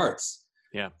in the arts.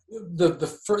 Yeah.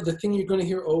 The thing you're going to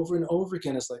hear over and over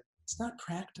again is like, it's not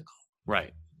practical.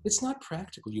 Right. It's not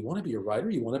practical. You want to be a writer?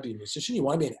 You want to be a musician? You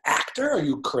want to be an actor? Are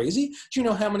you crazy? Do you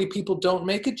know how many people don't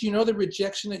make it? Do you know the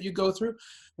rejection that you go through?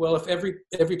 Well, if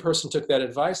every person took that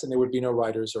advice, then there would be no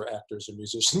writers or actors or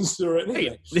musicians or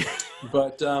anything.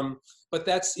 But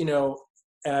that's, and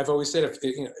I've always said,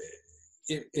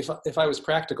 if I was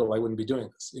practical, I wouldn't be doing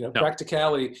this. No.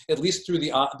 Practicality, at least through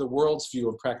the world's view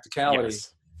of practicality,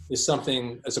 is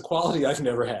something as a quality I've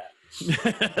never had.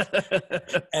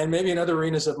 And maybe in other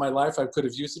arenas of my life I could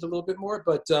have used it a little bit more,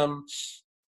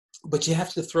 but you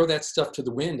have to throw that stuff to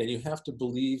the wind, and you have to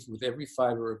believe with every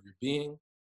fiber of your being,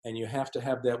 and you have to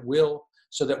have that will,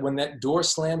 so that when that door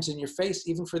slams in your face,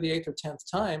 even for the 8th or 10th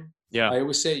time, I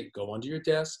always say, go under your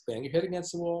desk, bang your head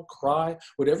against the wall, cry,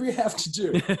 whatever you have to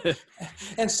do.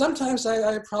 And sometimes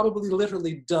I probably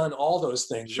literally done all those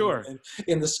things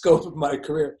in the scope of my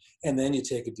career. And then you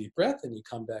take a deep breath and you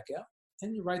come back out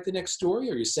and you write the next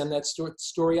story, or you send that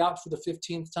story out for the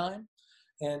 15th time.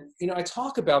 And, I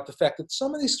talk about the fact that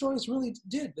some of these stories really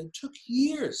did. They took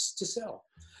years to sell.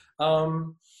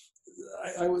 One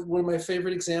of my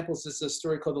favorite examples is a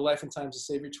story called The Life and Times of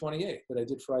Savior 28 that I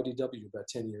did for IDW about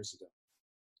 10 years ago.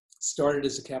 It started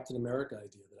as a Captain America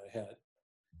idea that I had.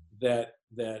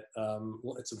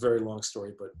 Well, it's a very long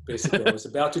story, but basically I was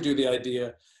about to do the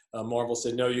idea. Marvel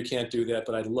said, no, you can't do that.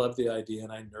 But I loved the idea,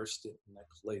 and I nursed it, and I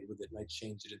played with it, and I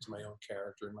changed it into my own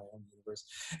character in my own universe.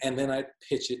 And then I'd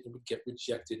pitch it, and it would get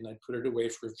rejected, and I'd put it away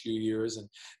for a few years. And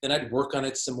then I'd work on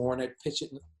it some more, and I'd pitch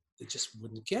it, and they just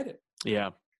wouldn't get it.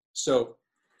 Yeah. So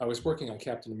I was working on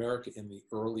Captain America in the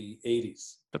early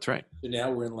 80s. That's right. So now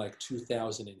we're in like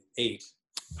 2008.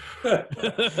 Right?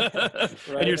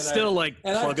 And you're still plugging away.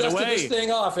 And I've dusted this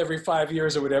thing off every 5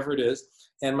 years or whatever it is.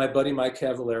 And my buddy Mike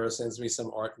Cavallero sends me some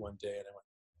art one day,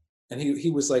 and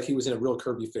he was in a real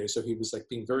Kirby phase, so he was like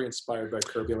being very inspired by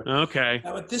Kirby. I went, okay.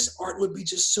 I went, this art would be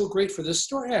just so great for this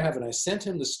story I have. And I sent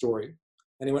him the story,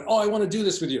 and he went, oh, I want to do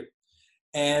this with you.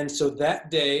 And so that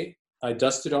day I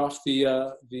dusted off the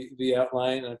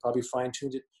outline, and I probably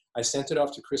fine-tuned it. I sent it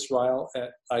off to Chris Ryle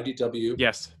at IDW.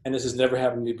 Yes. And this has never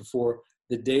happened to me before.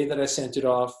 The day that I sent it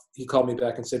off, he called me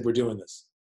back and said, we're doing this.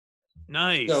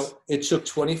 Nice. So it took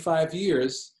 25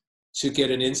 years to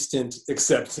get an instant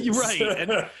acceptance. Right.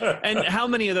 And how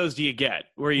many of those do you get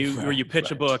where you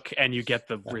pitch a book and you get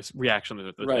the reaction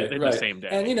the same day?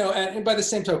 And, and by the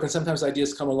same token, sometimes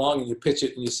ideas come along and you pitch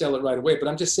it and you sell it right away. But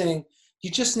I'm just saying,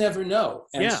 you just never know.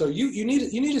 And so you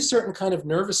need a certain kind of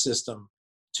nervous system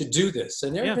to do this.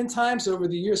 And there have been times over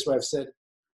the years where I've said,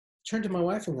 turn to my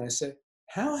wife and I say,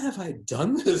 how have I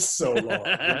done this so long?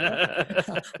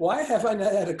 Why have I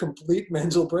not had a complete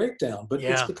mental breakdown? But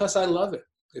it's because I love it.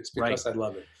 It's because I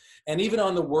love it. And even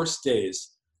on the worst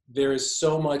days, there is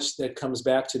so much that comes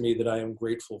back to me that I am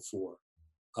grateful for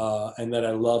and that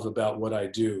I love about what I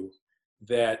do.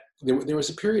 That there was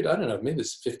a period, I don't know, maybe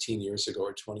it's 15 years ago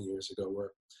or 20 years ago,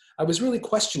 where I was really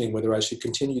questioning whether I should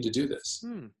continue to do this.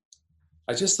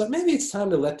 I just thought maybe it's time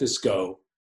to let this go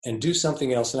and do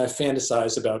something else. And I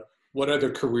fantasized about what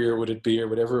other career would it be or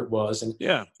whatever it was. And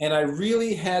I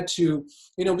really had to,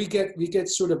 we get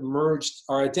sort of merged.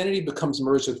 Our identity becomes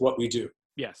merged with what we do.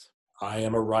 Yes. I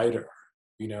am a writer,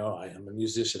 I am a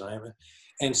musician.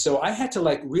 And so I had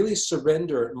to really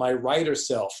surrender my writer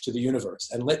self to the universe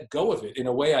and let go of it in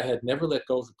a way I had never let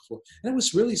go of it before. And it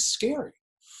was really scary.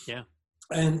 Yeah.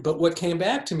 But what came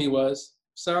back to me was,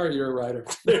 sorry, you're a writer.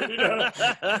 You know?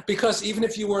 Because even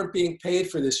if you weren't being paid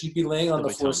for this, you'd be laying on the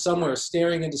floor somewhere,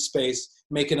 staring into space,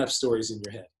 making up stories in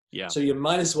your head. Yeah. So you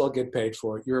might as well get paid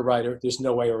for it. You're a writer. There's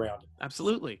no way around it.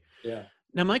 Absolutely. Yeah.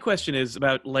 Now, my question is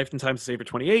about Life and Times of Savior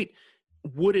 28.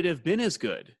 Would it have been as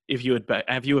good if you had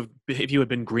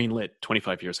been greenlit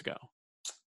 25 years ago?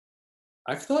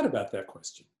 I've thought about that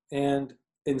question. And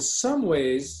in some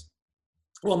ways,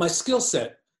 well, my skill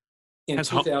set in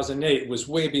 2008 was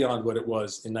way beyond what it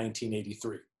was in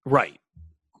 1983. Right.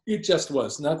 It just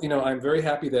was. Not, I'm very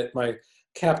happy that my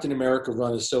Captain America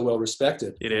run is so well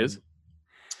respected. It is.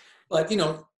 But,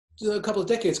 a couple of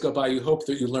decades go by, you hope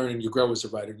that you learn and you grow as a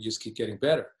writer and you just keep getting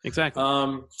better. Exactly.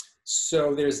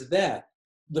 So there's that.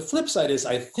 The flip side is,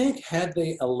 I think, had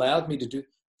they allowed me to do,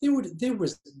 there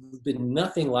was been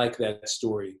nothing like that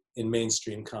story in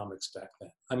mainstream comics back then.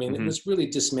 I mean, It was really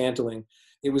dismantling.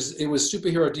 It was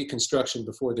superhero deconstruction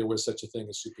before there was such a thing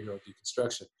as superhero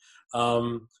deconstruction.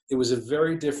 It was a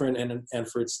very different,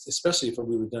 and for its, especially if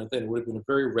we would have done it then, it would have been a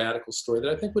very radical story that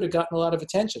I think would have gotten a lot of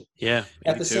attention. Yeah.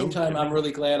 At the same time, I'm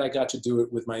really glad I got to do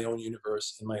it with my own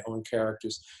universe and my own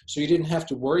characters. So you didn't have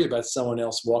to worry about someone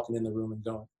else walking in the room and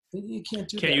going, you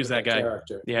can't use that guy.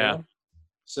 Character. Yeah. You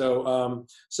know?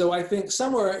 So I think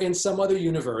somewhere in some other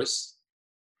universe,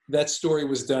 that story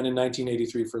was done in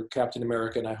 1983 for Captain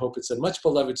America, and I hope it's a much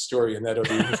beloved story in that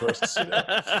other universe.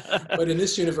 But in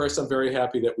this universe, I'm very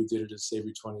happy that we did it as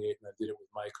Savior 28, and I did it with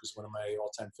Mike, who's one of my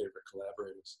all-time favorite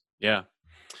collaborators. Yeah.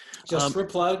 Just for a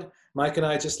plug, Mike and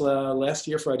I just last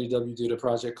year for IDW did a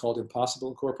project called Impossible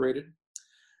Incorporated.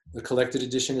 The collected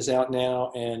edition is out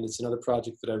now, and it's another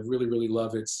project that I really, really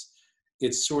love.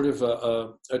 It's sort of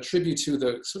a tribute to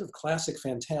the sort of classic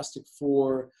Fantastic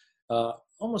Four,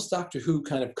 almost Doctor Who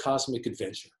kind of cosmic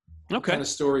adventure. Okay. Kind of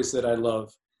stories that I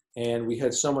love. And we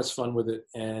had so much fun with it.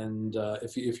 And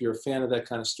if you're a fan of that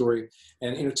kind of story,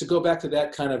 and to go back to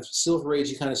that kind of Silver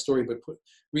Agey kind of story, but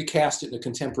recast it in a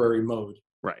contemporary mode.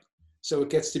 Right. So it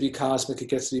gets to be cosmic, it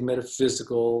gets to be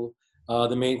metaphysical.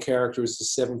 The main character is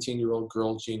the 17-year-old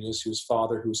girl genius whose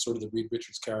father, who's sort of the Reed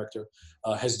Richards character,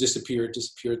 has disappeared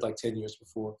like 10 years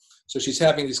before. So she's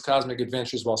having these cosmic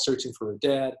adventures while searching for her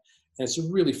dad. And it's a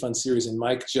really fun series. And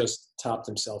Mike just topped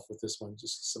himself with this one.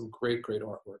 Just some great, great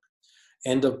artwork.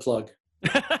 End of plug.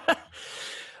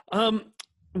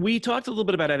 We talked a little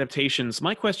bit about adaptations.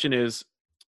 My question is,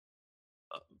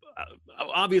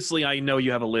 obviously I know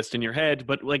you have a list in your head,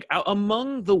 but like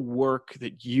among the work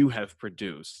that you have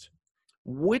produced,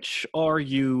 which are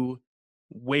you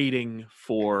waiting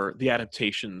for the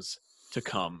adaptations to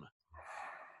come?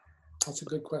 That's a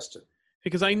good question.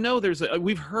 Because I know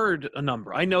we've heard a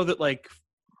number. I know that like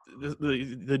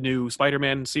the new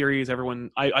Spider-Man series,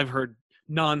 I've heard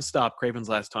nonstop Kraven's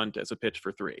Last Hunt as a pitch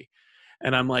for 3.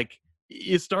 And I'm like,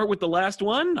 you start with the last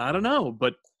one? I don't know,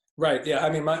 but. Right, yeah, I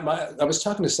mean, I was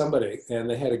talking to somebody and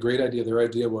they had a great idea. Their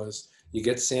idea was you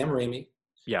get Sam Raimi,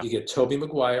 you get Tobey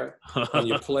Maguire, and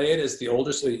you play it as the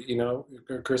older,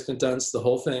 Kirsten Dunst, the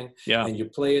whole thing, and you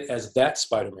play it as that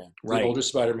Spider-Man, the older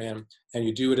Spider-Man, and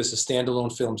you do it as a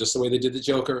standalone film, just the way they did the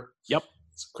Joker. Yep.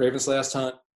 It's Kraven's Last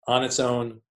Hunt on its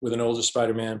own with an older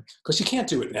Spider-Man, because you can't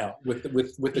do it now with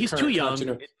the He's current too young.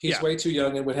 continuity. He's way too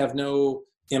young and would have no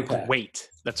impact. Wait,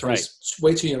 that's right. He's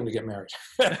way too young to get married.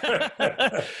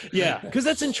 Yeah, because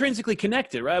that's intrinsically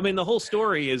connected, right? I mean, the whole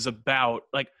story is about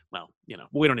like, well,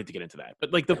 we don't need to get into that,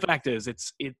 but like the fact is,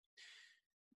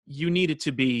 you need it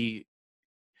to be,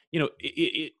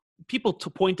 people to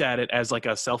point at it as like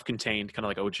a self-contained kind of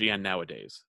like OGN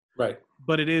nowadays, right?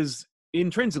 But it is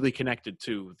intrinsically connected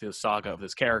to the saga of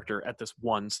this character at this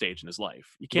one stage in his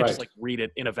life. You can't just like read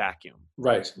it in a vacuum.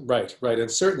 Right.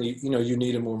 And certainly, you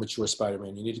need a more mature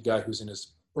Spider-Man. You need a guy who's in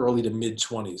his early to mid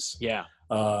 20s. Yeah.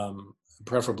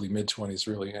 Preferably mid 20s,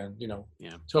 really. And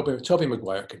Tobey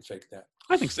Maguire can fake that.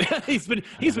 I think so. he's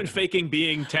been faking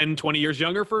being 10, 20 years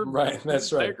younger for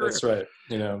That's right.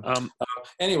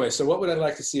 Anyway, so what would I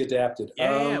like to see adapted?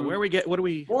 What do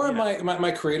we? More of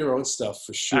my creator-owned stuff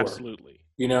for sure. Absolutely.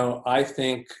 I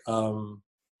think, and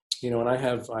I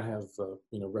have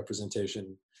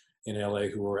representation in LA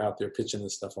who are out there pitching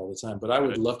this stuff all the time. But I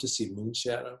would love to see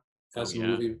Moonshadow as a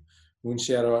movie.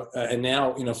 Moonshadow, and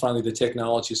now finally the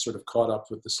technology is sort of caught up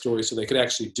with the story, so they could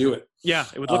actually do it. Yeah,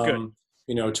 it would look good.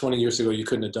 20 years ago, you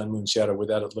couldn't have done Moonshadow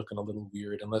without it looking a little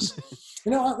weird, unless,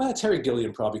 Terry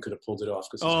Gilliam probably could have pulled it off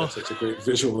because he's got such a great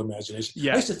visual imagination.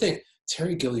 Yeah. I used to think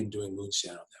Terry Gilliam doing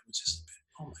Moonshadow, that would just be,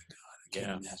 oh my God, I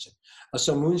can't imagine.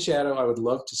 So Moonshadow, I would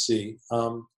love to see.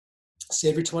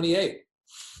 Savior 28.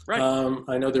 Right.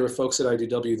 I know there are folks at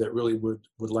IDW that really would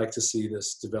like to see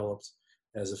this developed.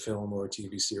 as a film or a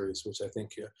TV series, which I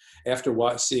think after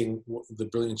seeing the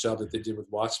brilliant job that they did with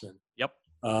Watchmen, yep,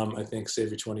 I think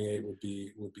Savior 28 would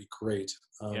be great.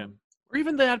 Yeah, or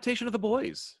even the adaptation of The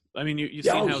Boys. I mean, you see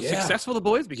how successful The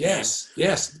Boys became.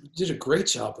 Yes, did a great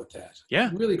job with that. Yeah,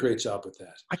 really great job with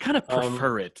that. I kind of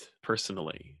prefer it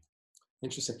personally.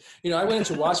 Interesting. I went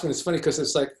into Watchmen. It's funny because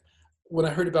it's like when I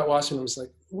heard about Watchmen, I was like,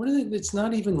 "What are they? It's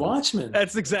not even Watchmen."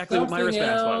 That's exactly what my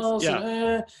response was.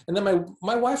 Yeah. And then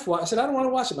my wife watched. I said, "I don't want to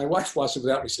watch it." My wife watched it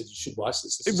without me. She said, "You should watch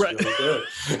this. This is really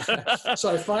good." So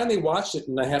I finally watched it,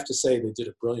 and I have to say they did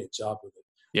a brilliant job with it.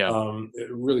 Yeah.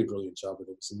 A really brilliant job with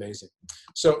it. It was amazing.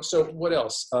 So what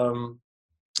else? God,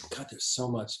 there's so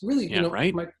much. Really,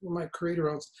 right? My creator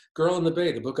owns Girl in the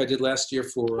Bay, the book I did last year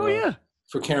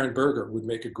for Karen Berger, would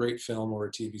make a great film or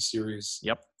a TV series.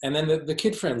 Yep. And then the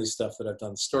kid-friendly stuff that I've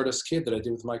done, Stardust Kid that I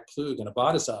did with Mike Plug and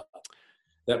Abadazat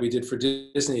that we did for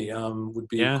Disney would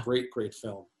be a great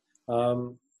film.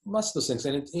 Lots of those things.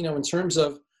 And, in terms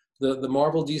of the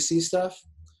Marvel DC stuff,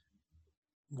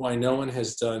 why no one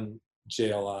has done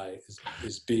JLI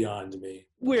is beyond me.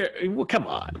 Well, come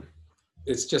on.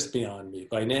 It's just beyond me.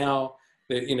 By now,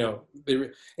 they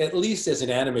at least as an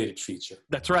animated feature.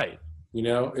 That's right.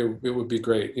 It would be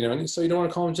great. And so you don't want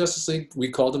to call them Justice League. We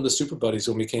called them the Super Buddies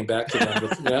when we came back to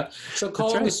them. So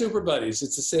call them the Super Buddies.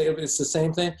 It's the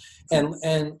same thing.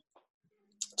 And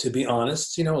to be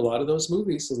honest, a lot of those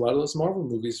Marvel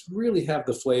movies really have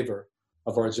the flavor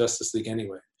of our Justice League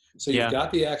anyway. So you've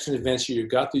got the action adventure,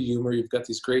 you've got the humor, you've got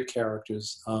these great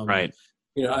characters. Right.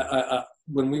 I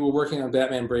when we were working on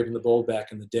Batman Brave and the Bold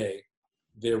back in the day,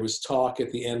 there was talk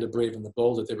at the end of Brave and the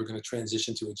Bold that they were going to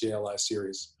transition to a JLI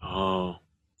series. Oh.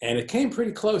 And it came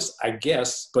pretty close, I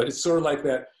guess, but it's sort of like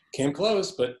that. Came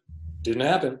close, but didn't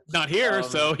happen. Not here,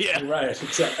 so yeah. Right.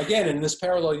 So, again, in this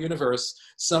parallel universe,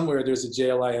 somewhere there's a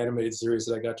JLI animated series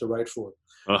that I got to write for.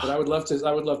 But I would love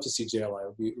to see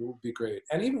JLI. It would be great.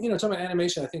 And even, talking about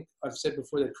animation, I think I've said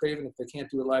before that Craven, if they can't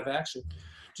do a live action,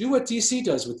 do what DC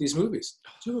does with these movies.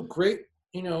 Do a great,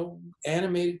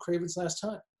 animated Craven's Last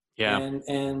Hunt. Yeah.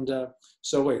 And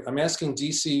so wait, I'm asking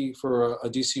DC for a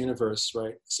DC Universe,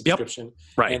 right? Subscription. Yep.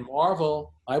 Right. And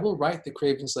Marvel, I will write the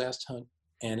Craven's Last Hunt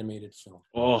animated film.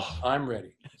 Oh, I'm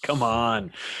ready. Come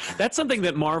on. That's something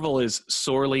that Marvel is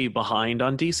sorely behind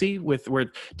on DC with,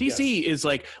 where DC is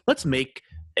like, let's make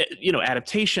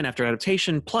adaptation after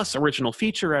adaptation plus original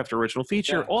feature after original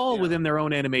feature, within their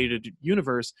own animated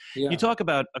universe. You talk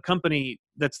about a company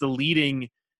that's the leading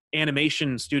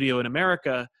animation studio in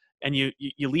America, and you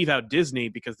leave out Disney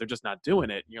because they're just not doing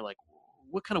it, and you're like,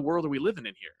 what kind of world are we living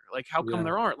in here? Like, how come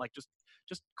there aren't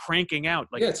just cranking out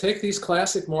take these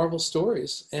classic Marvel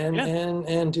stories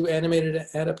and do animated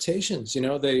adaptations.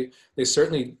 They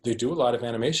certainly do a lot of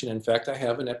animation. In fact, I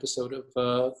have an episode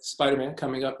of Spider-Man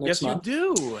coming up next month. Yes,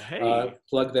 you do. Hey,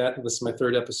 plug that. This is my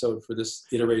third episode for this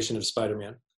iteration of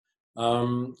Spider-Man.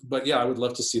 But I would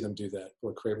love to see them do that,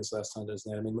 or Craven's Last Hunt as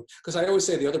an animated. Because I always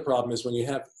say the other problem is when you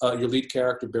have your lead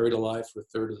character buried alive for a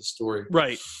third of the story.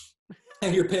 Right.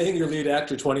 And you're paying your lead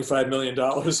actor $25 million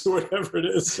or whatever it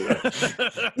is.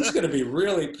 He's going to be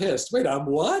really pissed. Wait, I'm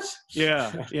what?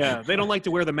 Yeah. They don't like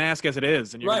to wear the mask as it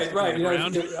is. And right.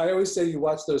 I always say you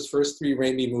watch those first 3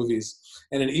 Raimi movies,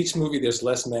 and in each movie there's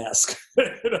less mask.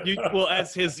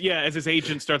 As his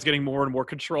agent starts getting more and more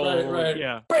control. Right.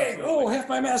 Yeah. Bang! Oh, half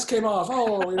my mask came off.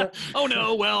 Oh, oh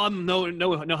no! Well, I'm no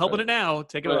helping it now.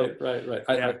 Take it out. Right.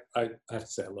 I have to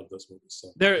say I love those movies. So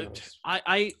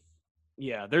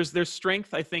there's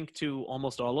strength, I think, to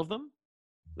almost all of them.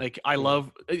 Like, I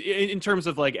love, in terms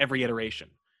of like every iteration,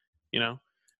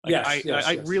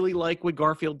 I really like what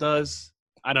Garfield does.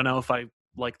 I don't know if I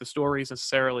like the stories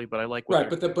necessarily, but I like what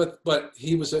but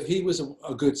he was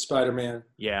a good Spider-Man.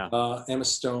 Yeah. Emma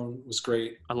Stone was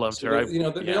great. I loved her.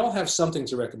 They all have something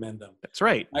to recommend them. That's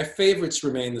right. My favorites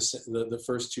remain the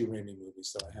first 2 Raimi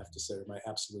movies, though. I have to say are my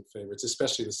absolute favorites,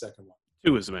 especially the second one.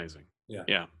 2 is amazing.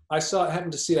 Yeah. I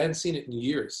hadn't seen it in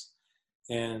years,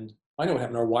 and I know what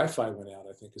happened. Our Wi-Fi went out,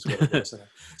 I think is what it was.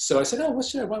 So I said, "Oh, what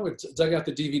should I watch?" Dug out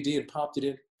the DVD and popped it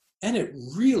in, and it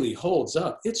really holds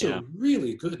up. It's a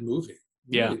really good movie.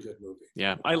 Really good movie.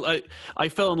 Yeah. I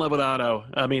fell in love with Otto.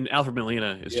 I mean, Alfred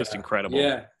Molina is just incredible.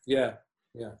 Yeah.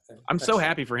 I'm so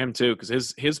happy for him too,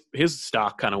 because his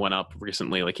stock kind of went up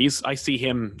recently. Like, I see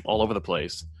him all over the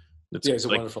place. He's a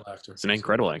wonderful actor. He's an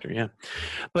incredible actor, yeah.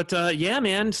 But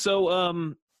man.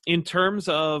 So in terms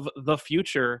of the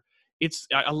future,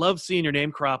 I love seeing your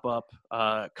name crop up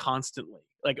constantly.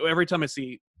 Like, every time I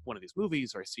see one of these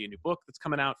movies or I see a new book that's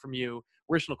coming out from you,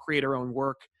 original creator-owned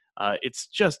work, it's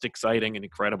just exciting and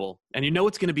incredible. And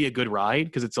it's going to be a good ride,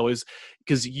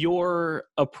 because your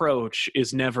approach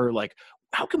is never like,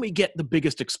 how can we get the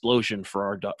biggest explosion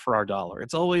for our dollar?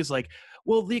 It's always like,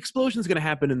 well, the explosion's going to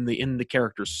happen in the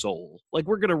character's soul. Like,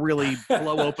 we're going to really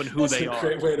blow open who they are. That's a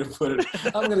great way to put it.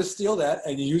 I'm going to steal that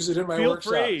and use it in my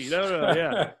workshop. Feel free. No,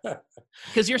 yeah.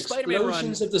 Because your Spider-Man run...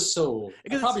 Explosions of the Soul.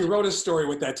 I probably wrote a story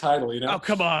with that title, you know? Oh,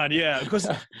 come on, yeah. Because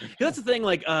that's the thing,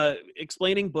 like,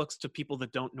 explaining books to people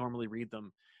that don't normally read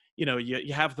them. You know,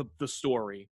 you have the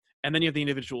story, and then you have the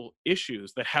individual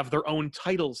issues that have their own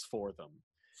titles for them.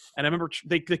 And I remember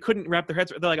they couldn't wrap their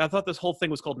heads. They're like, I thought this whole thing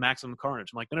was called Maximum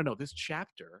Carnage. I'm like, no. This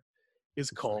chapter is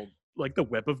called like The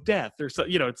Web of Death, or so.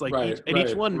 You know, it's like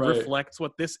each one reflects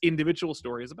what this individual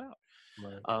story is about.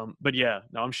 Right. But yeah,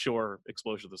 no, I'm sure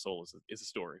Explosion of the Soul is a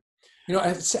story. You know,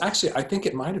 I think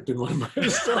it might have been one of my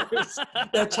stories.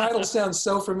 That title sounds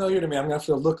so familiar to me. I'm gonna have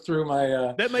to look through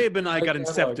my. That may have been I Got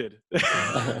Incepted.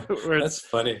 That's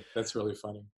funny. That's really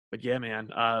funny. But yeah, man.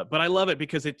 But I love it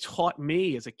because it taught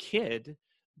me as a kid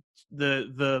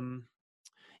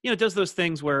it does those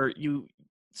things where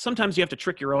sometimes you have to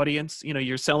trick your audience. You know,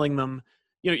 you're selling them.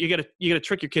 You know, you gotta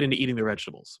trick your kid into eating their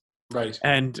vegetables. Right.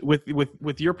 And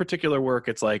with your particular work,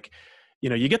 it's like, you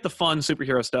know, you get the fun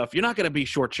superhero stuff. You're not going to be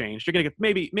shortchanged. You're going to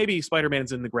get maybe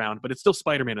Spider-Man's in the ground, but it's still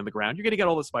Spider-Man in the ground. You're going to get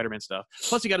all the Spider-Man stuff.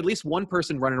 Plus, you got at least one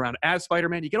person running around as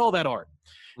Spider-Man. You get all that art,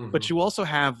 but you also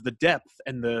have the depth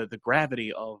and the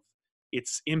gravity of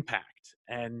its impact,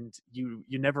 and you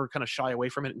never kind of shy away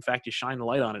from it. In fact, you shine the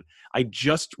light on it. I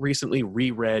just recently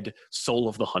reread Soul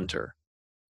of the Hunter,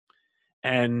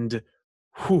 and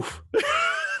whew,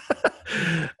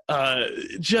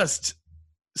 just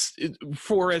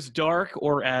for as dark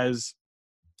or as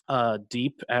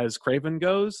deep as Craven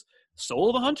goes, Soul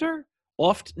of the Hunter,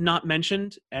 oft not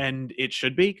mentioned, and it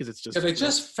should be, because it's just... Yeah,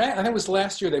 I think it was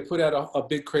last year they put out a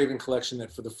big Craven collection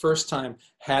that for the first time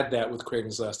had that with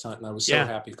Craven's Last Hunt, and I was so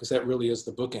happy, because that really is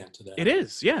the bookend to that. It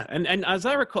is, yeah. And as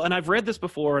I recall, and I've read this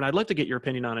before, and I'd like to get your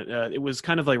opinion on it, it was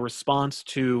kind of like a response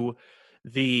to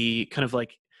the kind of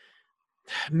like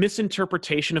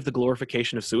misinterpretation of the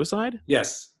glorification of suicide.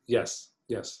 Yes.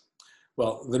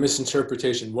 Well, the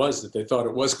misinterpretation was that they thought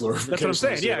it was glorification. That's what I'm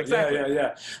saying. Yeah, exactly.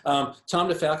 Yeah. Tom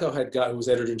DeFalco who was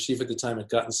editor-in-chief at the time, had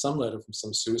gotten some letter from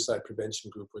some suicide prevention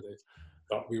group where they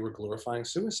thought we were glorifying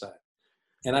suicide.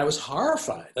 And I was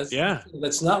horrified.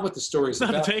 That's not what the story is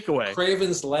about. Not a takeaway.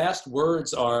 Craven's last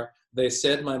words are, they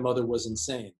said my mother was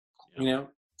insane. Yeah. You know?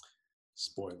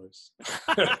 Spoilers.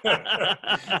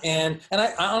 and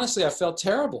I honestly, I felt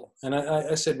terrible. And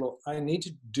I said, well, I need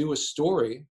to do a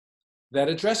story that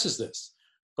addresses this.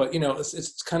 But, you know,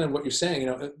 it's kind of what you're saying, you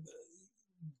know,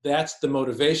 that's the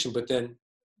motivation, but then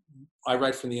I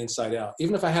write from the inside out.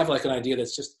 Even if I have like an idea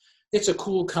that's just, it's a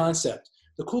cool concept.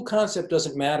 The cool concept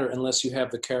doesn't matter unless you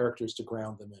have the characters to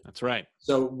ground them in. That's right.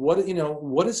 So what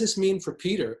does this mean for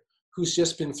Peter, who's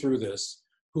just been through this,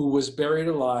 who was buried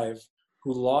alive,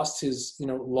 who lost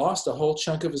a whole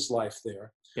chunk of his life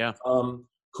there. Yeah.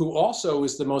 Who also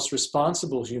is the most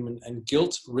responsible human and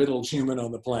guilt-riddled human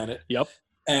on the planet. Yep.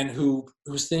 And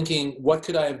who's thinking, what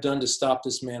could I have done to stop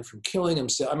this man from killing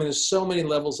himself? I mean, there's so many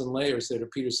levels and layers there to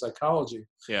Peter's psychology.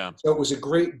 Yeah. So it was a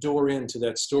great door into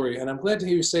that story. And I'm glad to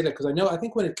hear you say that, because I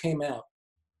think when it came out,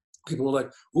 people were like,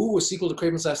 ooh, a sequel to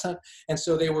Craven's Last Hunt. And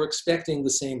so they were expecting the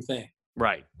same thing.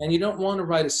 Right. And you don't want to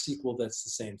write a sequel that's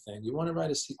the same thing. You want to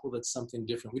write a sequel that's something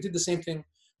different. We did the same thing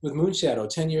with Moonshadow.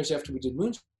 10 years after we did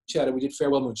Moonshadow, we did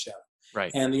Farewell Moonshadow.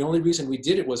 Right. And the only reason we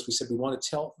did it was we said we want to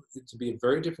tell it to be a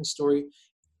very different story,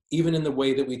 even in the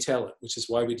way that we tell it, which is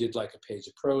why we did like a page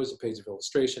of prose, a page of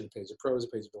illustration, a page of prose, a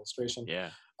page of illustration. Yeah.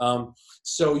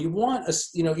 So you want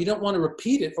you don't want to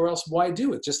repeat it, or else why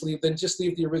do it? Just leave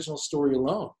the original story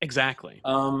alone. Exactly.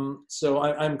 So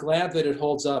I'm glad that it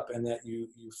holds up and that you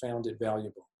found it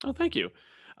valuable. Oh, thank you.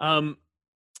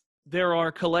 There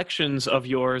are collections of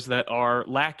yours that are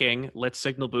lacking. Let's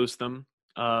signal boost them.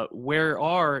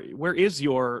 Where is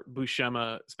your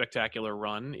Buscema Spectacular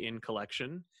run in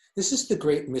collection? This is the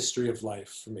great mystery of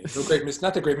life for me.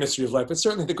 Not the great mystery of life, but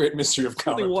certainly the great mystery of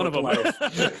comic book life.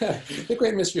 The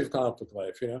great mystery of comic book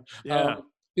life, you know? Yeah.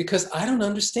 Because I don't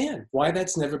understand why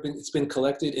that's never been. It's been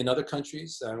collected in other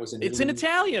countries. I was in. It's Italy. In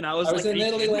Italian. I was in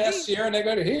Italy last year, and they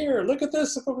go, "Here, look at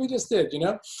this! Look what we just did." You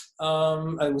know,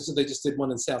 they just did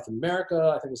one in South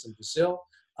America. I think it was in Brazil.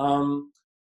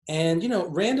 And you know,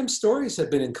 random stories have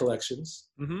been in collections.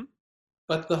 Mm-hmm.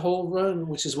 But the whole run,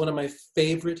 which is one of my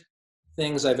favorite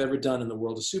things I've ever done in the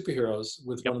world of superheroes,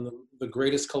 with one of the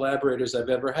greatest collaborators I've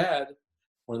ever had,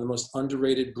 one of the most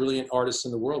underrated, brilliant artists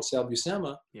in the world, Sal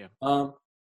Buscema. Yeah.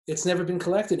 It's never been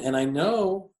collected. And I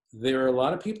know there are a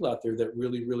lot of people out there that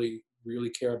really, really,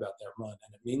 really care about that run,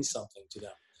 and it means something to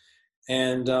them.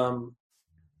 And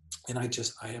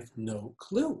I have no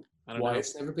clue. why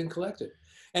it's never been collected.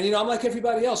 And, I'm like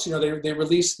everybody else, they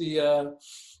release the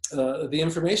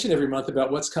information every month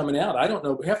about what's coming out. I don't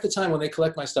know. Half the time when they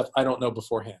collect my stuff, I don't know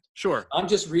beforehand. Sure. I'm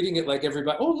just reading it like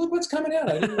everybody. Oh, look what's coming out.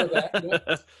 I didn't know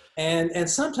that. And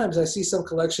sometimes I see some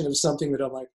collection of something that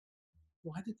I'm like,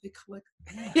 why did they collect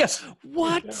that? Yes.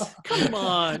 What? Come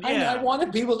on. Yeah. I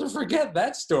wanted people to forget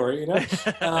that story,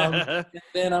 and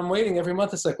then I'm waiting every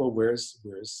month. It's like, well, where's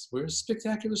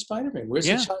Spectacular Spider-Man? Where's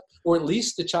the child, or at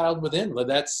least the Child Within,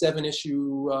 that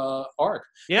 7-issue arc?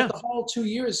 Yeah. But the whole 2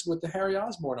 years with the Harry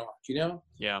Osborn arc,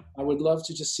 Yeah. I would love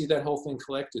to just see that whole thing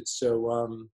collected.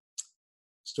 So,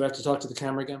 do I have to talk to the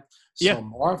camera again? Yeah. So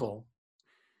Marvel,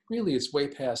 really, it's way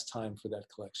past time for that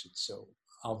collection. So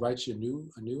I'll write you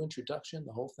a new introduction,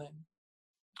 the whole thing.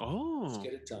 Oh. Let's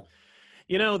get it done.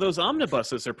 Those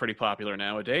omnibuses are pretty popular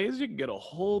nowadays. You can get a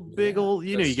whole big old,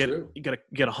 you gotta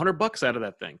get $100 out of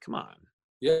that thing. Come on.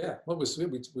 Yeah. We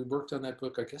worked on that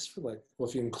book, I guess, for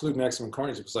if you include Maximum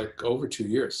Carnage, it was like over 2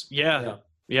 years. Yeah.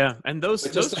 And those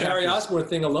the Harry Osborn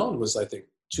thing alone was, I think,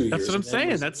 2 years. That's what I'm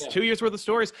saying. That's 2 years worth of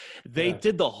stories. They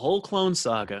did the whole Clone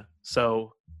Saga.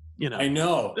 So, I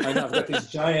know. I've got these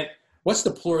giant. What's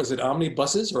the plural? Is it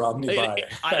omnibuses or omnibi?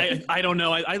 I don't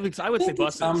know. I would say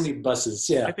buses. Omnibuses,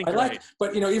 yeah. I think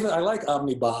but even I like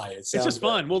omnibi. It's just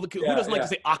fun. Well, who doesn't like to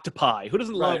say octopi? Who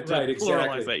doesn't love to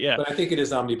pluralize that? Yeah. But I think it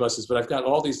is omnibuses. But I've got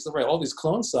all these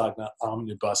Clone Saga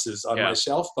omnibuses on my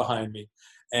shelf behind me,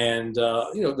 and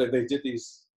they did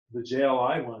the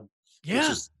JLI one, which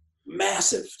is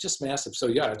massive, just massive. So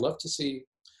I'd love to see,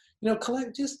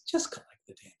 collect just collect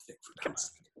the damn thing for God's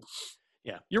sake.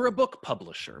 Yeah, you're a book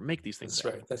publisher. Make these things.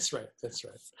 That's right.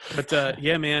 But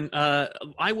man,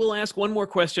 I will ask one more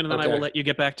question, and then I will let you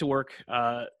get back to work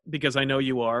because I know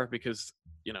you are, because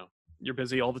you're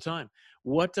busy all the time.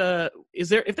 What is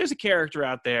there? If there's a character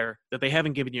out there that they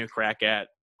haven't given you a crack at,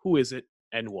 who is it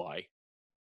and why?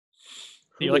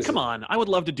 You're like, come on, I would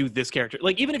love to do this character.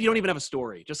 Like, even if you don't even have a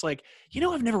story, just like,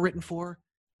 I've never written for.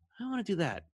 I want to do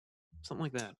that, something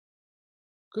like that.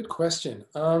 Good question.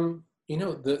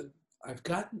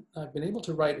 I've been able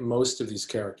to write most of these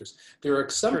characters. There are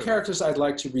some characters I'd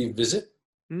like to revisit,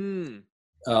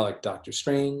 like Doctor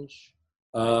Strange,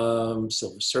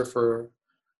 Silver Surfer.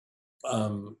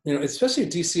 Especially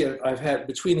at DC, I've had,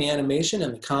 between the animation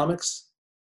and the comics,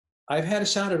 I've had a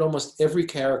shot at almost every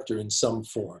character in some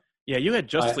form. Yeah, you had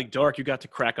Justice League Dark. You got to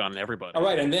crack on everybody. All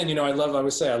right, and then I love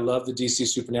the DC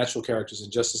Supernatural characters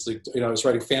in Justice League. I was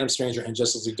writing Phantom Stranger and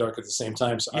Justice League Dark at the same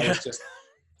time, so I was just.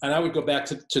 And I would go back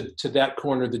to that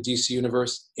corner of the DC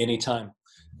universe anytime.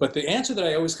 But the answer that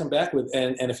I always come back with,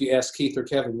 and if you ask Keith or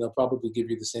Kevin, they'll probably give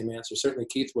you the same answer. Certainly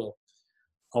Keith will.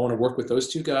 I want to work with those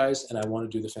two guys, and I want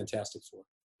to do the Fantastic Four.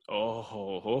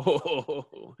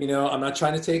 Oh. I'm not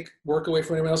trying to take work away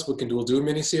from anyone else. We'll do a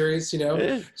miniseries,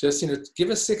 just, give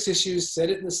us 6 issues,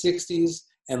 set it in the 60s,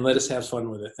 and let us have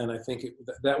fun with it. And I think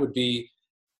that would be,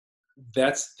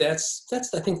 that's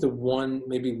I think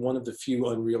maybe one of the few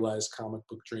unrealized comic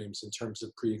book dreams in terms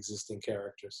of pre-existing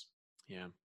characters. Yeah.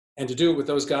 And to do it with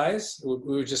those guys, it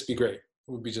would just be great. It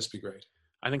would just be great.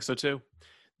 I think so too.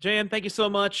 Jan, thank you so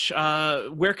much.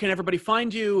 Where can everybody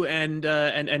find you and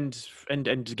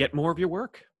get more of your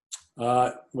work?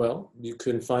 Well, you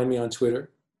can find me on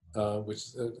Twitter, which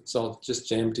it's all just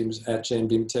JMD at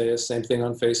JMD Mateus. Same thing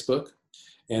on Facebook.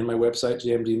 And my website,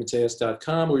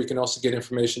 jmdmateus.com, where you can also get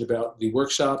information about the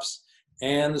workshops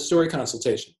and the story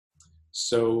consultation.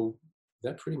 So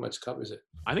that pretty much covers it.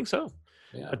 I think so.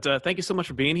 Yeah. But thank you so much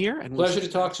for being here. And pleasure to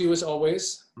talk to you as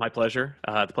always. My pleasure.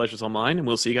 The pleasure's all mine. And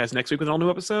we'll see you guys next week with an all new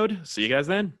episode. See you guys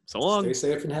then. So long. Stay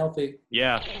safe and healthy.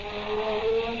 Yeah.